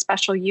of like a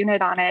special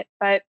unit on it.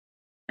 But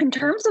in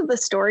terms of the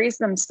stories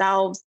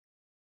themselves,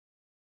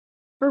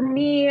 for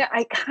me,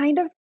 I kind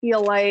of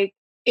feel like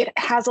it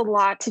has a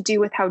lot to do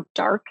with how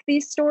dark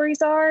these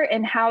stories are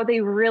and how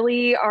they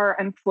really are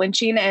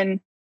unflinching and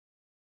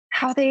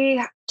how they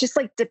just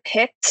like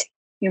depict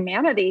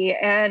humanity.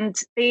 And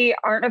they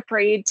aren't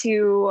afraid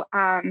to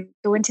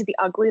go into the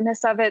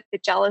ugliness of it, the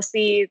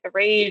jealousy, the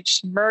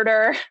rage,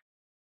 murder.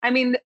 I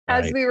mean,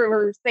 as Right. we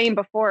were saying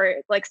before,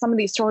 like some of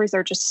these stories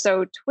are just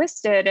so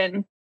twisted.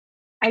 And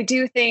I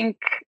do think,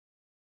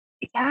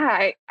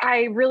 I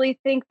really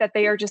think that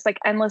they are just like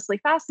endlessly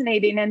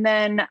fascinating. And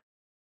then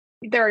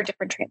there are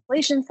different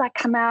translations that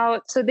come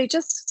out. So they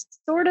just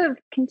sort of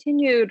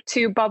continue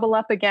to bubble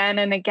up again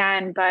and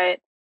again. But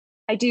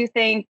I do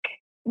think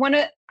one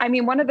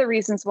of the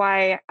reasons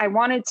why I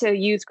wanted to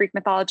use Greek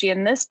mythology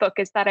in this book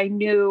is that I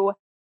knew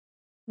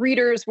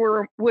readers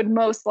would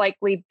most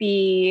likely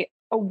be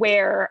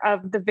aware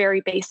of the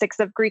very basics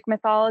of Greek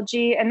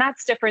mythology. And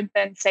that's different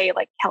than, say,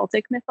 like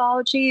Celtic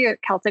mythology or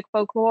Celtic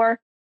folklore,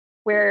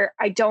 where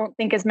I don't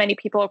think as many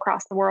people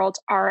across the world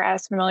are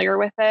as familiar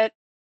with it.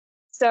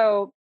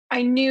 So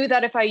I knew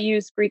that if I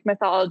used Greek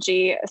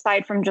mythology,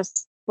 aside from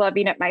just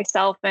loving it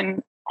myself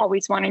and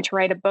always wanting to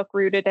write a book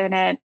rooted in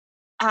it,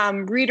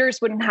 readers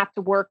wouldn't have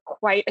to work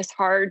quite as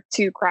hard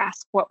to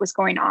grasp what was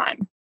going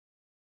on.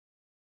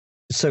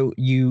 So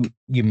you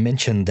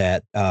mentioned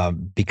that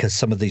because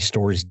some of these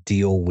stories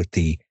deal with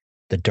the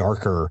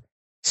darker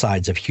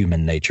sides of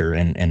human nature,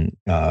 and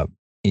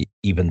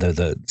even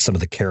though some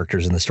of the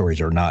characters in the stories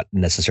are not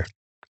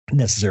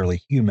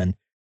necessarily human,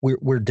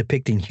 we're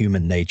depicting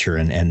human nature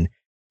and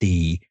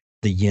the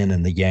yin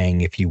and the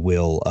yang, if you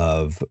will,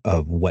 of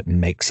what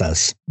makes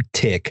us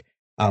tick.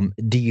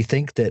 Do you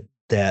think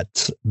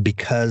that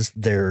because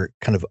they're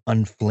kind of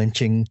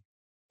unflinching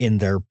in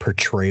their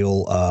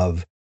portrayal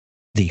of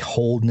the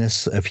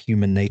wholeness of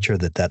human nature,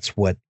 that's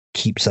what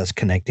keeps us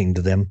connecting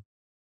to them?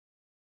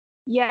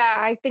 Yeah,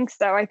 I think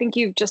so. I think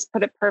you've just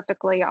put it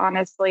perfectly,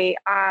 honestly.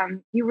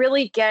 You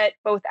really get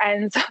both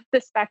ends of the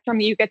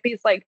spectrum. You get these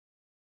like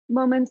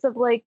moments of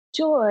like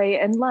joy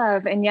and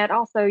love, and yet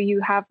also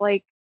you have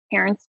like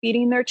parents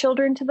feeding their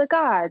children to the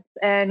gods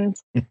and,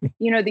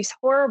 these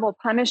horrible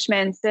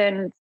punishments.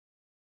 And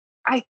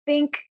I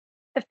think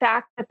the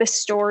fact that the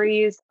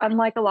stories,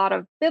 unlike a lot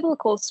of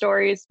biblical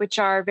stories, which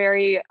are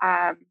very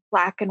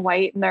black and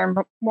white in their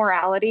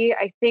morality,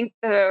 I think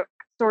the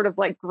sort of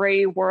like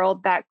gray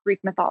world that Greek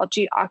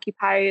mythology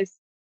occupies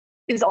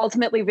is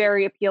ultimately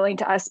very appealing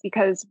to us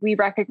because we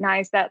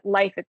recognize that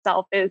life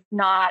itself is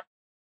not,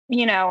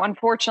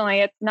 unfortunately,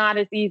 it's not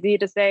as easy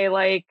to say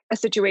like a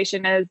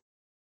situation is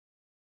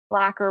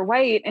black or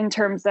white in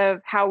terms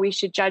of how we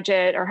should judge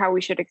it or how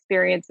we should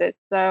experience it.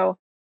 So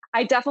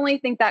I definitely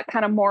think that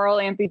kind of moral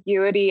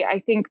ambiguity, I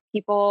think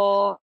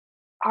people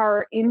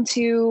are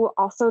into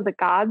also the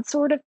gods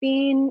sort of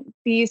being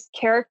these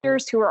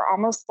characters who are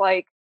almost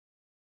like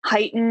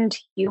heightened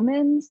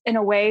humans in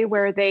a way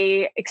where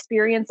they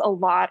experience a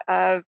lot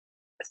of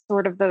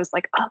sort of those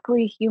like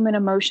ugly human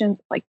emotions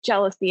like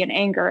jealousy and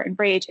anger and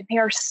rage. And they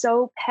are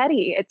so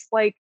petty. It's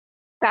like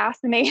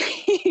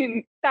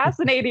fascinating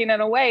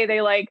in a way.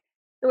 They like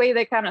the way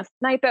they kind of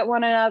snipe at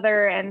one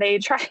another and they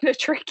try to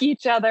trick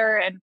each other.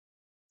 And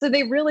so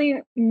they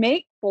really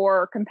make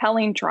for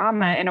compelling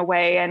drama in a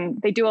way.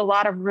 And they do a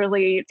lot of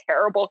really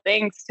terrible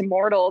things to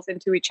mortals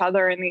and to each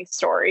other in these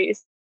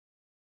stories.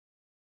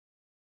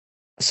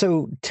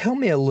 So tell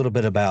me a little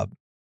bit about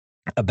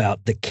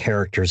the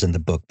characters in the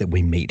book that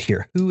we meet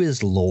here. Who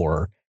is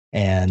Lore,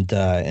 and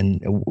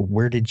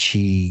where did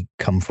she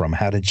come from?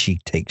 How did she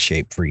take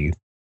shape for you?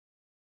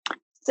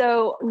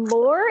 So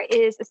Lore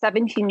is a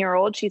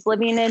 17-year-old. She's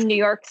living in New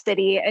York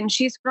City, and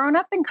she's grown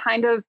up in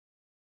kind of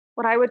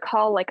what I would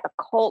call like a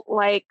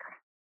cult-like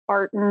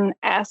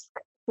Spartan-esque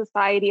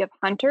society of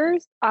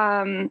hunters,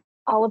 all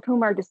of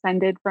whom are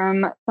descended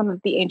from some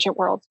of the ancient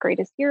world's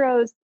greatest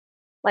heroes,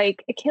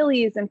 like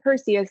Achilles and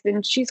Perseus.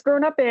 And she's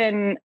grown up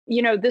in,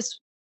 this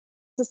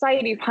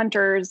society of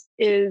hunters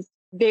is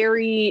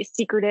very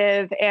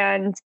secretive,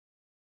 and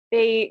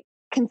they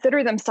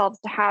consider themselves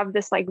to have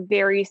this like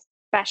very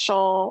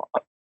special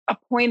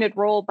appointed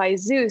role by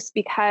Zeus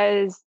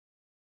because,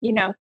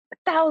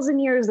 1,000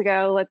 years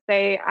ago, let's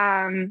say,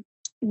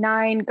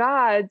 9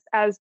 gods,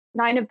 as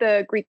 9 of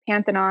the Greek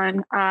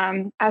pantheon,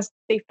 as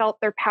they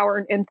felt their power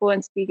and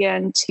influence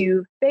began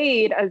to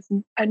fade, as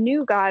a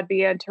new god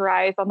began to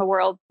rise on the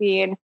world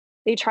scene,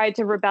 they tried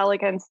to rebel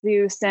against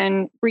Zeus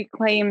and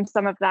reclaim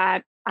some of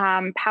that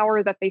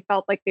power that they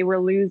felt like they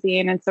were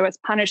losing. And so as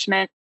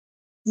punishment,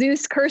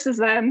 Zeus curses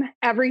them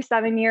every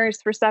 7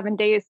 years for 7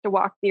 days to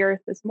walk the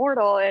earth as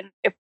mortal. And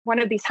if one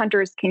of these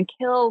hunters can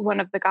kill one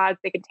of the gods,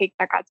 they can take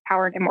that god's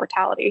power and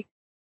immortality.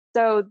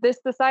 So this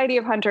Society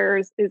of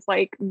Hunters is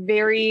like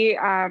very,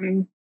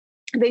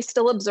 they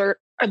still observe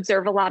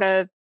a lot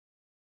of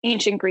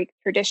ancient Greek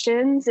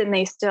traditions, and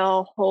they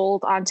still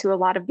hold onto a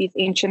lot of these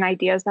ancient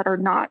ideas that are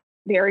not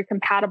very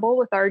compatible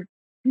with our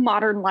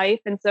modern life.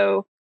 And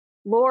so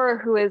Lore,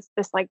 who is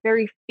this like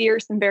very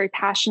fierce and very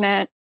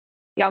passionate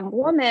young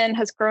woman,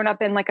 has grown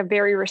up in like a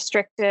very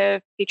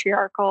restrictive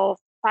patriarchal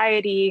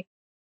society.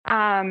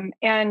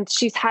 And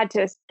she's had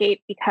to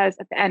escape because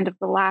at the end of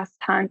the last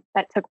hunt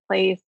that took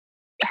place,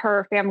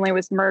 her family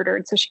was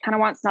murdered. So she kind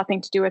of wants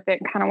nothing to do with it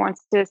and kind of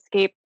wants to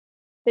escape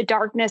the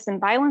darkness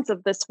and violence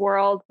of this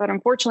world. But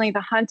unfortunately,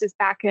 the hunt is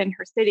back in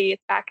her city.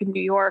 It's back in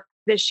New York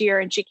this year,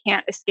 and she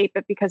can't escape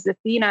it because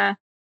Athena,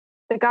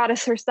 the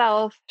goddess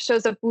herself,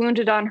 shows up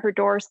wounded on her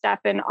doorstep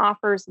and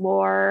offers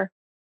Lore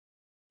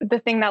the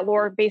thing that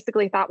Lore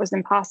basically thought was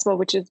impossible,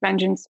 which is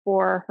vengeance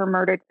for her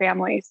murdered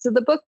family. So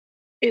the book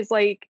is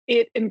like,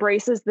 it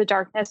embraces the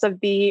darkness of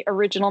the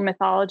original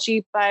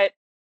mythology, but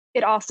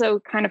it also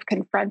kind of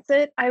confronts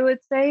it, I would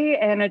say,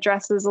 and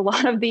addresses a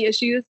lot of the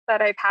issues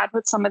that I've had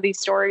with some of these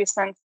stories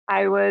since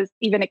I was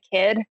even a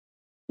kid.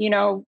 You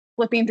know,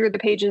 flipping through the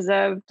pages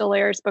of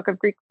D'Aulaire's Book of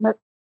Greek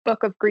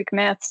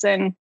Myths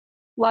and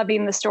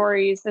loving the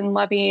stories and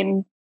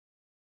loving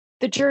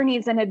the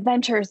journeys and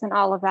adventures and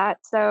all of that.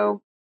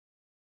 So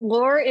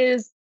Lore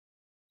is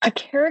a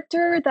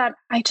character that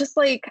I just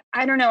like,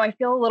 I don't know, I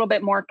feel a little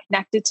bit more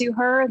connected to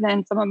her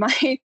than some of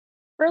my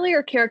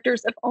earlier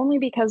characters, if only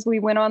because we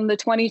went on the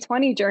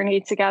 2020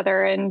 journey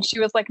together and she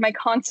was like my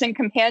constant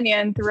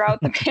companion throughout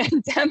the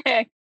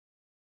pandemic.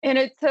 And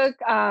it took,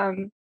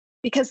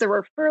 because there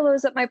were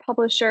furloughs at my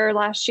publisher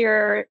last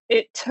year,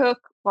 it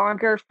took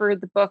longer for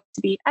the book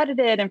to be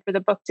edited and for the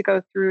book to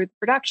go through the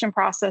production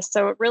process.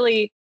 So it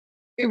really,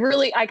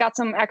 I got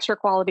some extra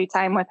quality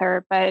time with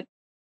her. But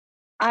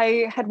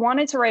I had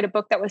wanted to write a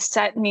book that was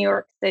set in New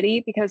York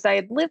City because I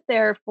had lived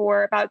there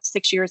for about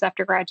 6 years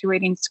after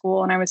graduating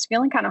school, and I was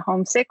feeling kind of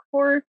homesick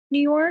for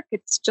New York.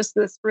 It's just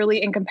this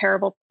really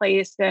incomparable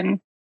place. And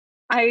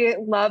I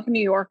love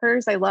New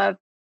Yorkers. I love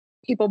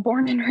people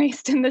born and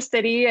raised in the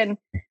city and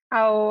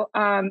how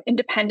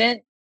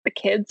independent the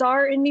kids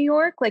are in New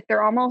York. Like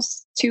they're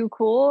almost too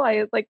cool.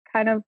 I like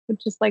kind of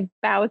just like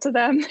bow to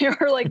them. They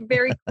were like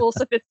very cool,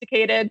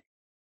 sophisticated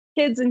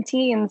kids and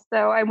teens.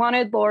 So I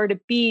wanted Lore to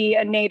be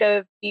a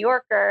native New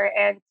Yorker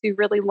and to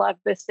really love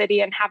the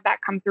city and have that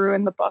come through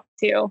in the book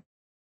too.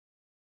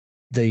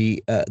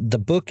 The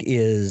book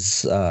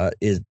is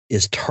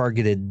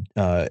targeted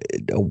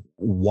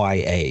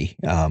YA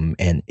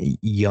and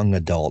young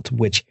adult,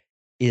 which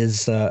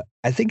is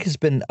I think has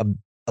been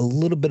a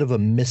little bit of a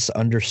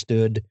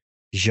misunderstood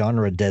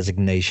genre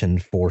designation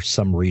for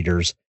some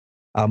readers.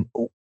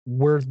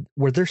 Were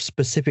there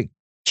specific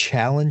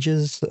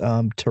challenges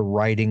to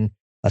writing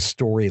a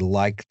story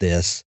like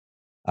this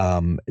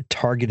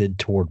targeted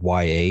toward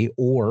YA,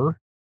 or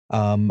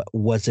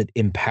was it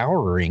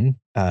empowering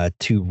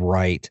to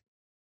write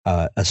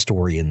a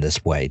story in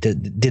this way?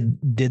 Did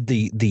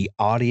the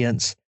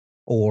audience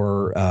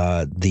or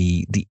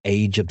the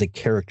age of the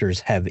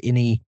characters have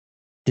any?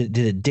 Did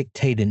it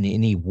dictate in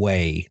any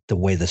way the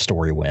way the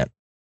story went?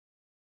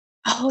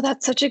 Oh,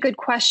 that's such a good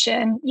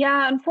question.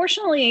 Yeah,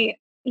 unfortunately,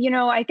 you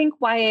know, I think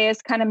YA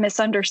is kind of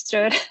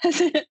misunderstood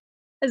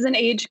as an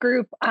age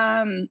group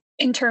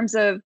in terms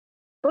of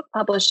book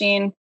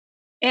publishing.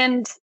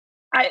 And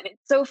it's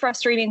so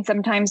frustrating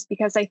sometimes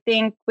because I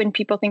think when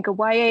people think of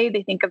YA,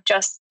 they think of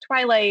just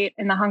Twilight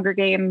and The Hunger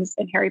Games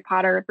and Harry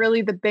Potter,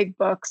 really the big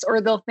books,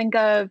 or they'll think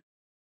of,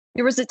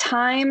 there was a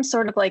time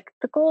sort of like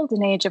the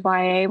golden age of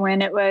YA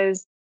when it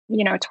was,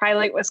 you know,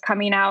 Twilight was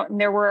coming out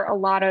and there were a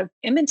lot of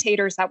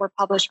imitators that were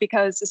published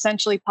because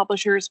essentially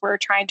publishers were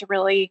trying to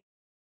really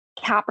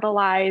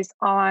capitalize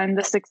on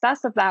the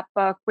success of that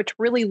book, which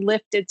really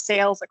lifted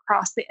sales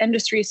across the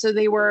industry. So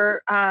they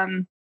were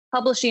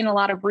publishing a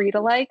lot of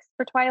read-alikes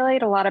for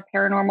Twilight, a lot of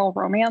paranormal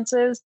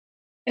romances.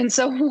 And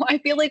so I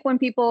feel like when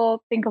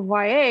people think of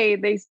YA,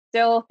 they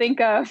still think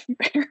of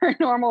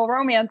paranormal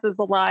romances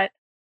a lot.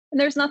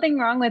 And there's nothing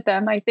wrong with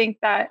them. I think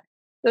that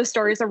those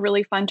stories are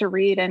really fun to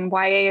read. And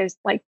YA is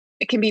like,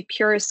 it can be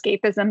pure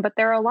escapism, but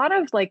there are a lot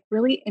of like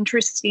really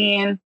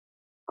interesting,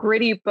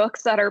 gritty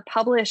books that are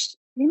published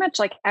pretty much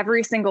like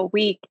every single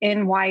week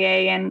in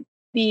YA. And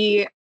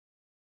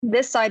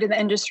this side of the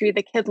industry,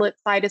 the kidlit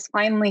side, is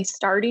finally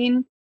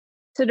starting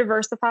to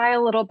diversify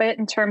a little bit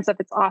in terms of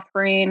its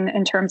offering,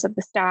 in terms of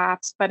the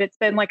staffs, but it's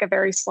been like a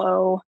very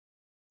slow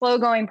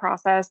going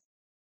process.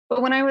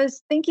 But when I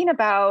was thinking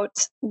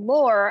about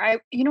Lore,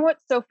 you know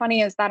what's so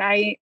funny is that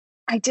I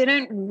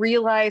didn't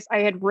realize I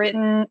had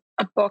written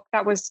a book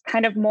that was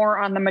kind of more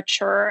on the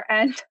mature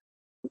end.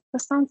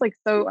 This sounds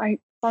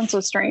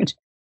so strange.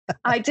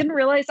 I didn't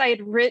realize I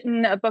had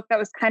written a book that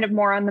was kind of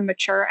more on the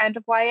mature end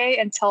of YA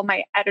until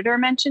my editor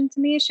mentioned to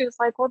me. She was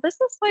like, well, this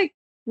is like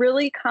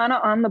really kind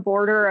of on the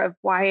border of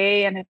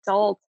YA and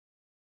adult.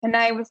 And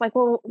I was like,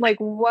 well, like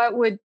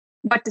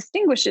what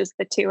distinguishes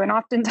the two? And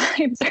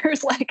oftentimes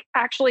there's like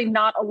actually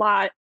not a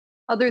lot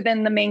other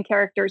than the main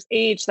character's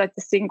age that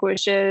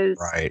distinguishes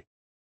right.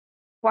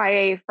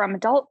 YA from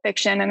adult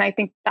fiction. And I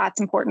think that's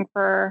important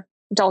for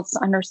adults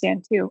to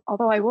understand too.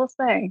 Although I will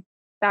say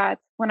that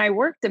when I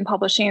worked in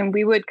publishing,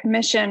 we would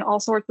commission all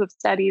sorts of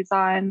studies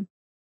on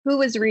who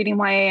was reading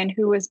YA and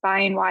who was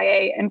buying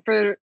YA. And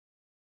for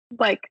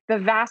like the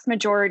vast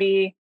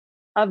majority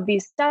of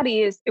these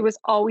studies, it was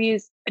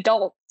always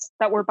adults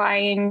that were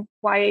buying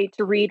YA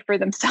to read for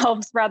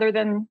themselves rather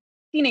than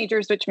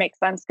teenagers, which makes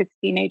sense because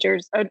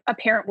teenagers, a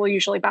parent will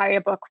usually buy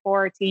a book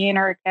for a teen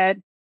or a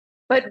kid.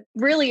 But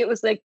really, it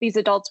was like these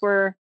adults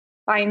were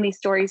buying these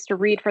stories to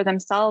read for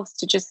themselves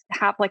to just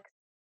have like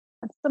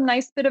some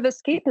nice bit of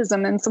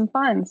escapism and some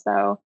fun.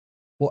 So,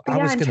 well, I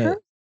was going to.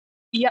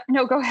 Yeah,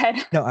 no, go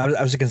ahead. No,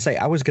 I was going to say,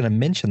 I was going to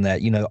mention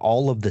that,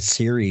 all of the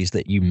series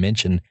that you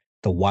mentioned,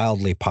 the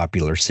wildly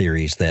popular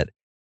series that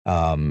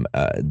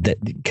that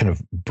kind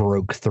of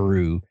broke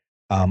through,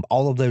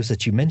 all of those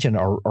that you mentioned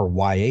are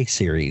YA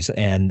series,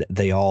 and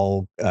they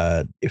all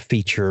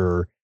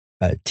feature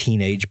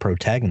teenage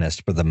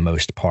protagonists for the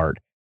most part.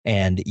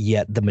 And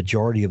yet the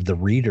majority of the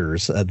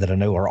readers that I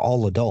know are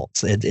all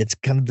adults. It's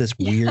kind of this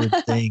weird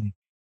thing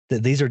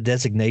that these are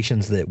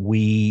designations that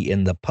we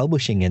in the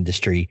publishing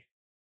industry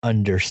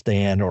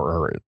understand,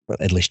 or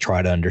at least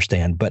try to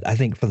understand. But I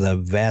think for the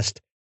vast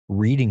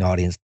reading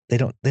audience, they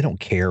don't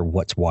care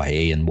what's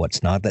YA and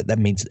what's not. That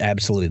means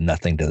absolutely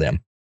nothing to them.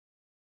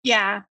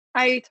 Yeah,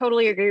 I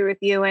totally agree with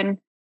you. And,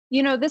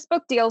 this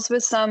book deals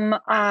with some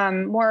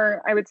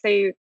more, I would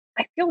say,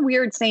 I feel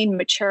weird saying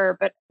mature,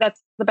 but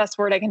that's the best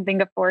word I can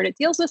think of for it. It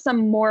deals with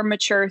some more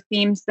mature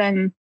themes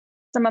than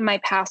some of my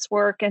past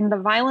work. And the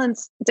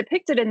violence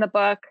depicted in the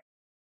book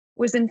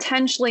was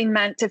intentionally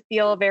meant to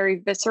feel very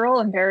visceral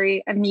and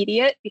very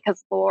immediate,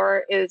 because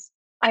lore is,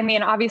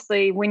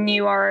 obviously, when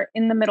you are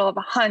in the middle of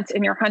a hunt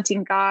and you're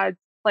hunting gods,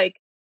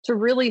 like to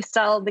really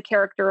sell the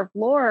character of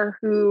Lore,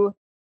 who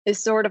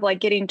is sort of like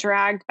getting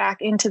dragged back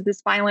into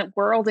this violent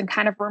world and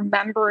kind of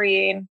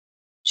remembering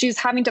she's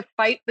having to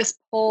fight this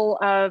pull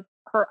of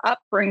her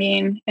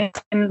upbringing,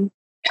 and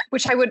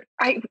which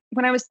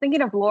when I was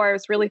thinking of Lore, I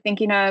was really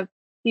thinking of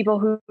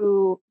people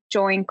who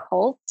join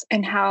cults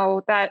and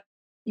how that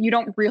you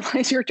don't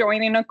realize you're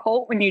joining a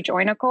cult when you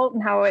join a cult,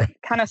 and how it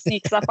kind of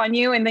sneaks up on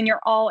you, and then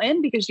you're all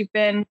in because you've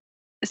been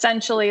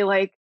essentially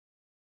like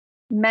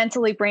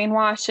mentally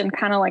brainwashed and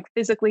kind of like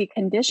physically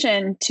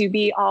conditioned to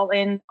be all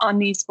in on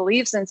these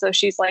beliefs. And so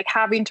she's like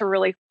having to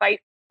really fight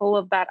full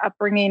of that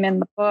upbringing in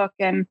the book.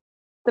 And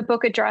the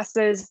book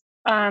addresses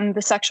the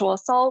sexual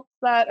assaults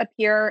that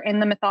appear in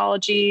the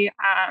mythology.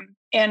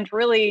 And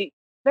really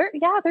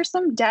there's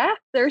some death.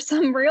 There's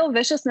some real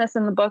viciousness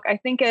in the book. I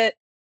think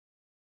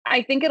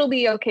it'll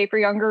be okay for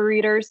younger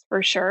readers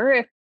for sure,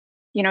 if,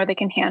 they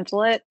can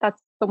handle it.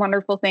 That's the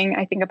wonderful thing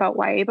I think about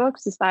YA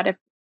books, is that if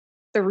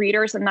the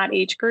readers in that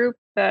age group,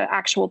 the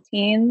actual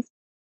teens,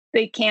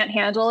 they can't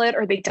handle it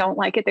or they don't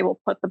like it, they will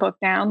put the book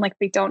down. Like,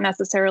 they don't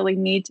necessarily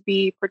need to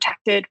be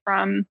protected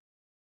from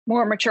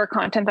more mature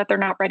content that they're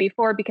not ready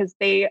for, because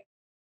they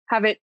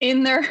have it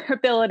in their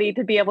ability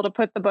to be able to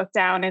put the book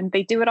down, and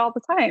they do it all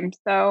the time.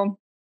 So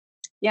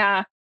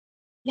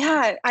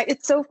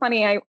it's so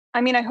funny.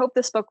 I hope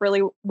this book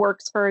really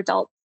works for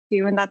adults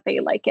too, and that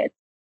they like it.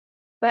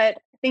 But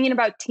thinking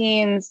about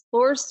teens,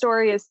 Lore's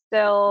story is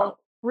still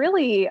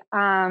really,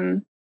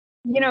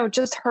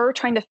 just her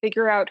trying to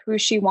figure out who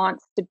she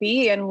wants to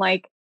be and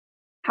like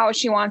how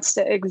she wants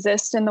to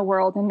exist in the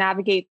world and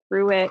navigate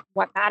through it,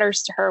 what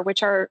matters to her,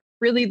 which are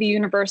really the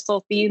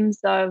universal themes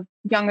of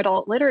young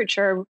adult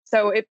literature.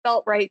 So it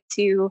felt right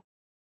to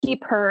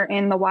keep her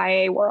in the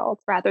YA world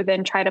rather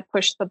than try to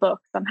push the book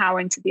somehow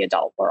into the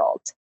adult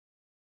world.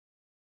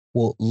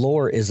 Well,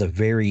 Lore is a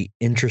very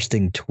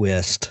interesting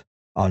twist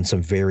on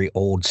some very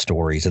old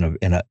stories and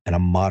a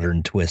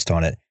modern twist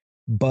on it.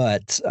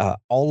 But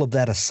all of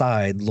that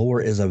aside,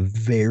 Lore is a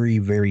very,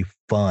 very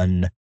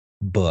fun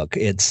book.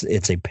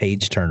 It's a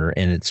page turner,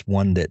 and it's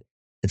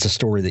a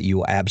story that you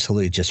will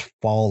absolutely just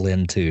fall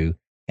into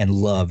and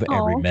love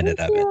every minute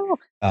of it.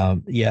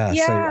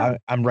 So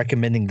I'm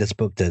recommending this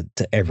book to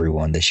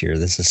everyone this year.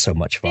 This is so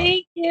much fun.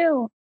 Thank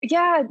you.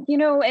 Yeah,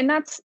 and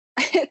that's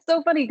it's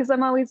so funny because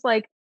I'm always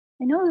like,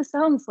 I know this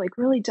sounds like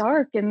really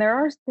dark, and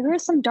there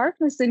is some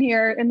darkness in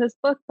here in this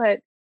book, but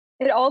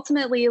it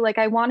ultimately, like,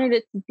 I wanted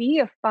it to be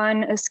a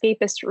fun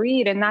escapist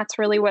read, and that's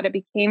really what it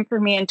became for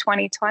me in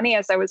 2020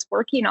 as I was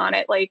working on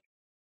it. Like,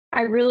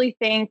 I really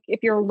think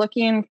if you're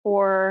looking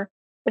for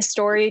a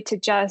story to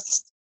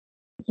just,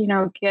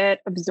 get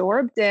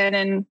absorbed in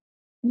and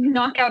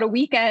knock out a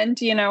weekend,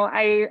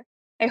 I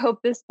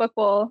hope this book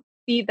will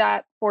feed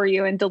that for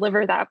you and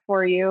deliver that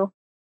for you.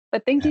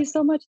 But thank you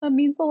so much. That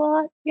means a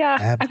lot.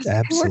 Yeah,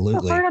 absolutely. I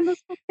worked so hard on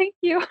this book. Thank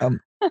you.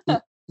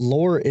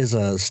 Lore is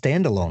a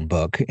standalone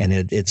book, and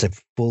it's a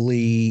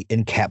fully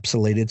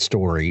encapsulated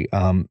story.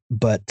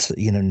 But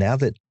now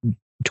that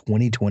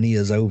 2020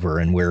 is over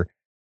and we're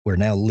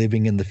now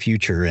living in the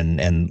future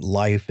and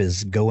life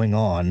is going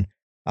on,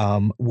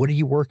 what are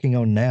you working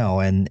on now?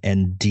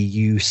 And do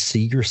you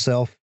see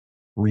yourself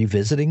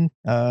revisiting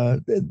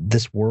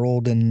this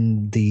world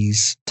and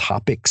these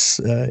topics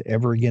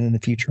ever again in the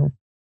future?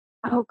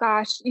 Oh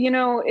gosh,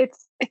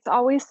 it's it's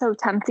always so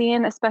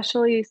tempting,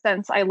 especially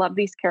since I love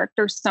these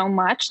characters so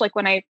much. Like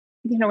when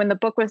when the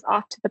book was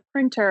off to the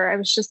printer, I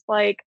was just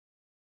like,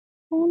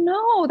 oh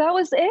no, that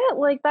was it.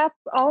 Like that's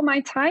all my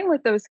time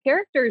with those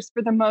characters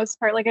for the most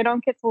part. Like I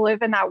don't get to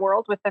live in that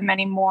world with them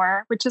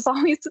anymore, which is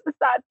always a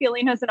sad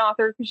feeling as an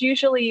author, because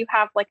usually you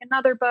have like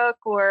another book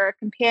or a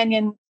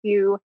companion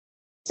to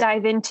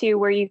dive into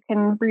where you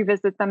can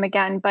revisit them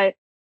again. But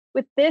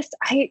with this,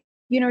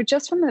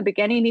 just from the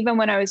beginning, even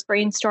when I was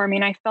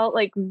brainstorming, I felt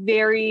like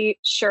very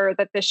sure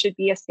that this should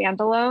be a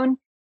standalone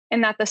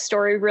and that the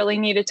story really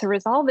needed to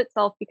resolve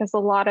itself, because a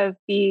lot of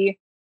the,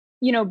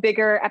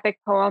 bigger epic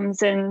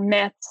poems and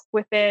myths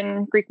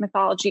within Greek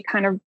mythology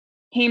kind of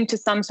came to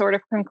some sort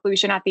of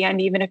conclusion at the end,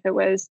 even if it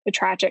was a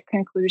tragic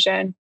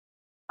conclusion.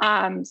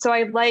 So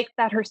I like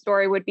that her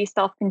story would be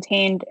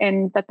self-contained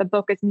and that the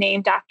book is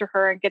named after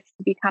her and gets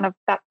to be kind of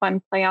that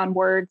fun play on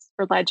words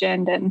for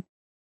legend and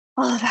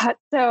all of that.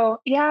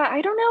 So yeah,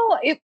 I don't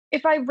know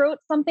if I wrote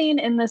something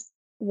in this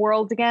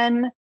world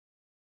again,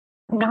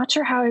 I'm not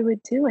sure how I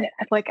would do it.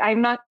 I'm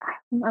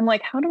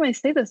like, how do I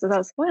say this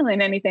without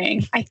spoiling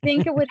anything? I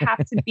think it would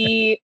have to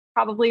be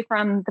probably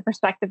from the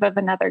perspective of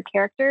another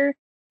character.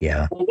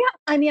 Yeah. Yeah.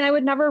 I mean, I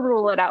would never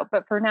rule it out,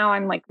 but for now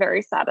I'm like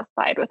very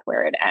satisfied with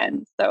where it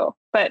ends. So,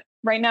 but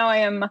right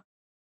now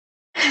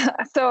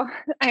so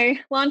I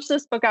launched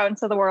this book out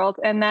into the world,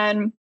 and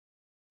then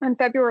on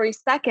February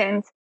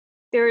 2nd,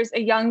 there's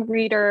a young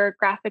reader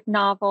graphic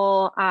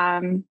novel,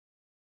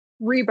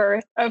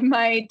 rebirth of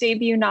my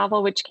debut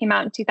novel, which came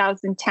out in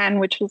 2010,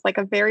 which was like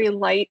a very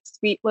light,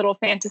 sweet little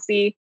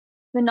fantasy.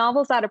 The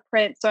novel's out of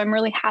print, so I'm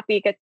really happy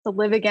it gets to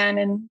live again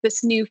in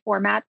this new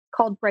format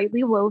called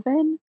Brightly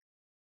Woven.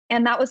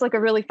 And that was like a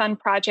really fun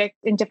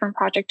different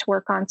project to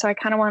work on. So I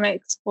kind of want to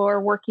explore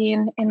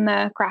working in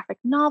the graphic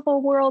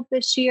novel world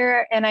this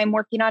year. And I'm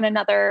working on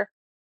another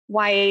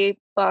YA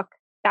book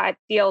that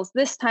deals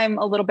this time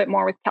a little bit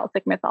more with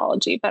Celtic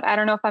mythology, but I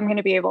don't know if I'm going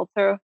to be able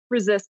to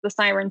resist the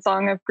siren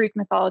song of Greek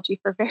mythology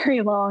for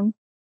very long.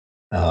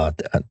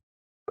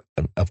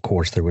 Of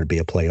course, there would be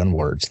a play on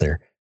words there.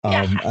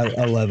 I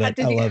love it.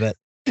 I love it.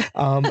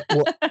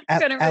 Well,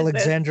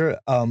 Alexandra,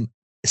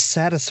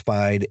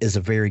 satisfied is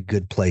a very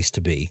good place to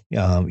be,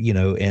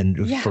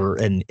 for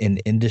an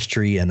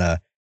industry and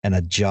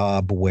a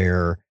job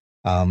where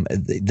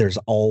there's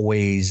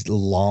always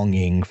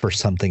longing for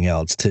something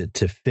else,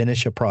 to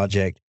finish a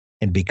project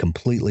and be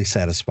completely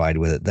satisfied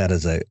with it. That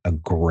is a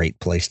great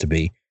place to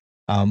be.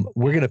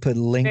 We're going to put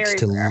links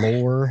to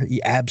lore.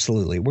 Yeah,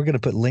 absolutely. We're going to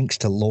put links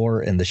to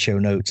lore in the show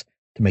notes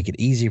to make it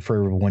easy for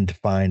everyone to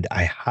find.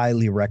 I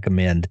highly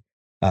recommend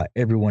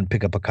everyone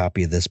pick up a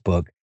copy of this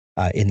book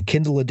in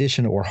Kindle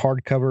edition or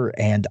hardcover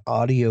and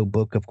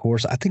audiobook, of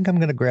course. I think I'm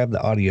going to grab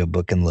the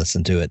audiobook and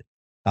listen to it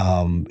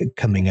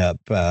coming up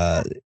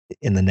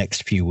in the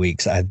next few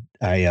weeks. I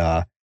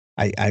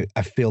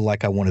feel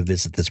like I want to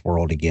visit this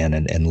world again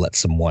and let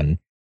someone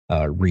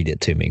read it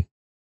to me.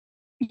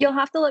 You'll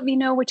have to let me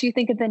know what you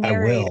think of the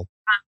narrator. I will.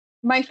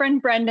 My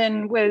friend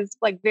Brendan was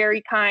like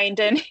very kind,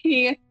 and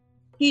he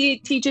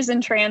teaches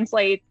and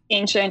translates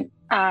ancient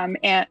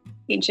and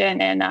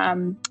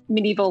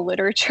medieval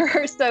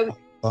literature. So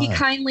he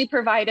kindly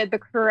provided the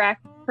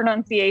correct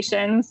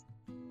pronunciations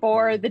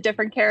for the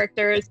different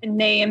characters and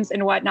names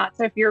and whatnot.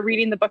 So if you're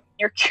reading the book and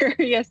you're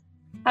curious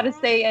how to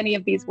say any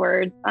of these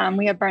words,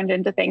 we have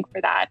Brendan to thank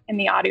for that in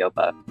the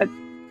audiobook. But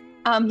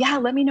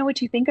let me know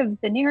what you think of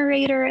the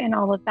narrator and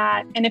all of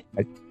that. And if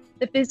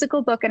the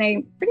physical book, and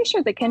I'm pretty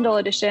sure the Kindle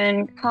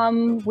edition,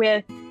 come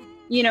with,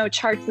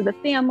 charts of the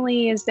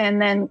families.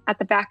 And then at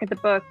the back of the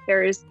book,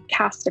 there's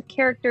cast of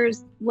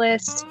characters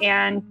list,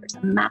 and there's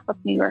a map of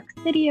New York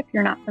City if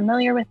you're not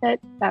familiar with it.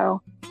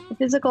 So the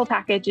physical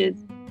package is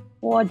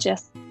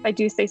gorgeous, if I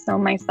do say so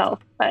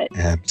myself. But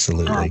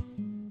absolutely.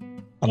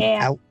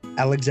 Yeah.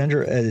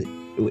 Alexandra,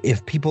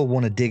 if people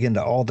want to dig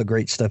into all the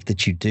great stuff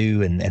that you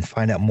do and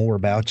find out more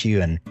about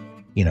you and,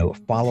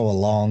 follow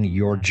along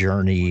your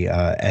journey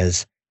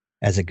as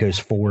it goes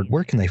forward,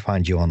 where can they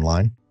find you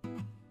online?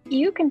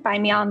 You can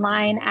find me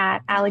online at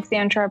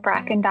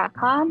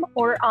alexandrabracken.com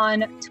or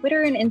on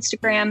Twitter and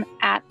Instagram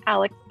at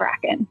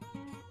alexbracken.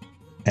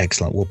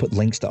 Excellent. We'll put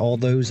links to all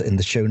those in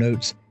the show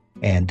notes,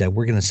 and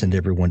we're going to send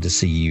everyone to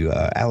see you.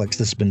 Alex,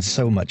 this has been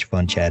so much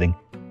fun chatting.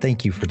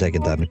 Thank you for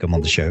taking time to come on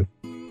the show.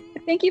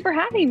 Thank you for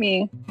having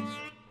me.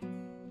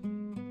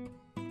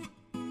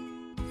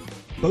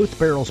 Both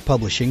Barrels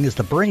Publishing is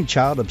the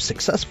brainchild of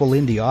successful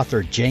indie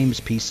author James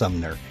P.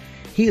 Sumner.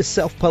 He has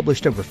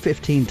self-published over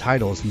 15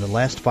 titles in the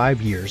last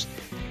 5 years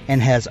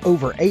and has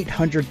over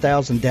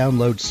 800,000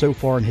 downloads so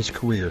far in his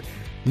career,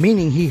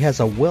 meaning he has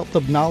a wealth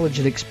of knowledge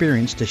and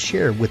experience to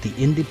share with the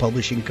indie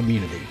publishing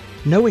community.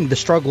 Knowing the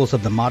struggles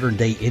of the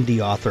modern-day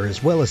indie author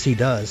as well as he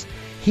does,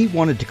 he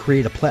wanted to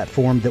create a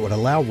platform that would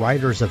allow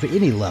writers of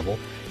any level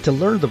to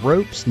learn the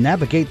ropes,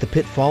 navigate the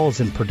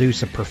pitfalls, and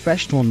produce a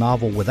professional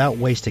novel without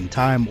wasting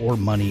time or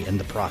money in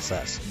the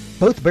process.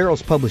 Both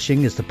Barrels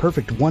Publishing is the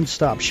perfect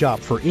one-stop shop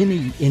for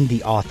any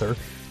indie author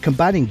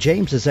combining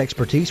James's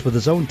expertise with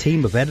his own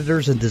team of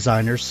editors and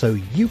designers so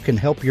you can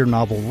help your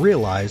novel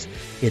realize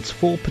its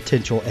full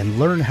potential and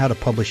learn how to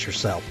publish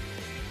yourself.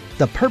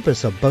 The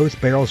purpose of Both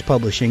Barrels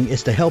Publishing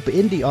is to help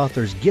indie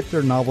authors get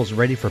their novels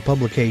ready for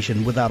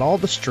publication without all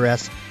the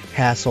stress,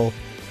 hassle,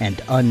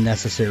 and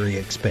unnecessary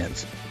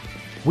expense.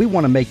 We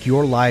want to make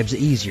your lives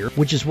easier,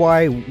 which is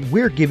why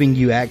we're giving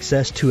you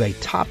access to a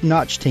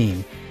top-notch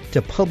team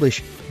to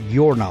publish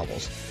your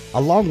novels,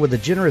 along with a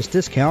generous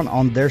discount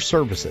on their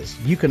services.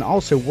 You can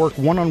also work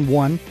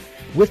one-on-one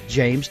with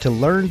James to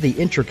learn the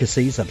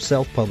intricacies of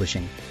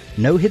self-publishing.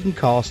 No hidden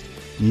cost,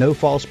 no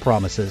false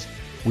promises.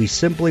 We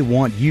simply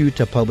want you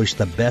to publish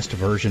the best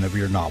version of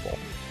your novel.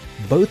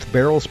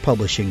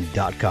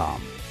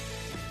 BothBarrelsPublishing.com.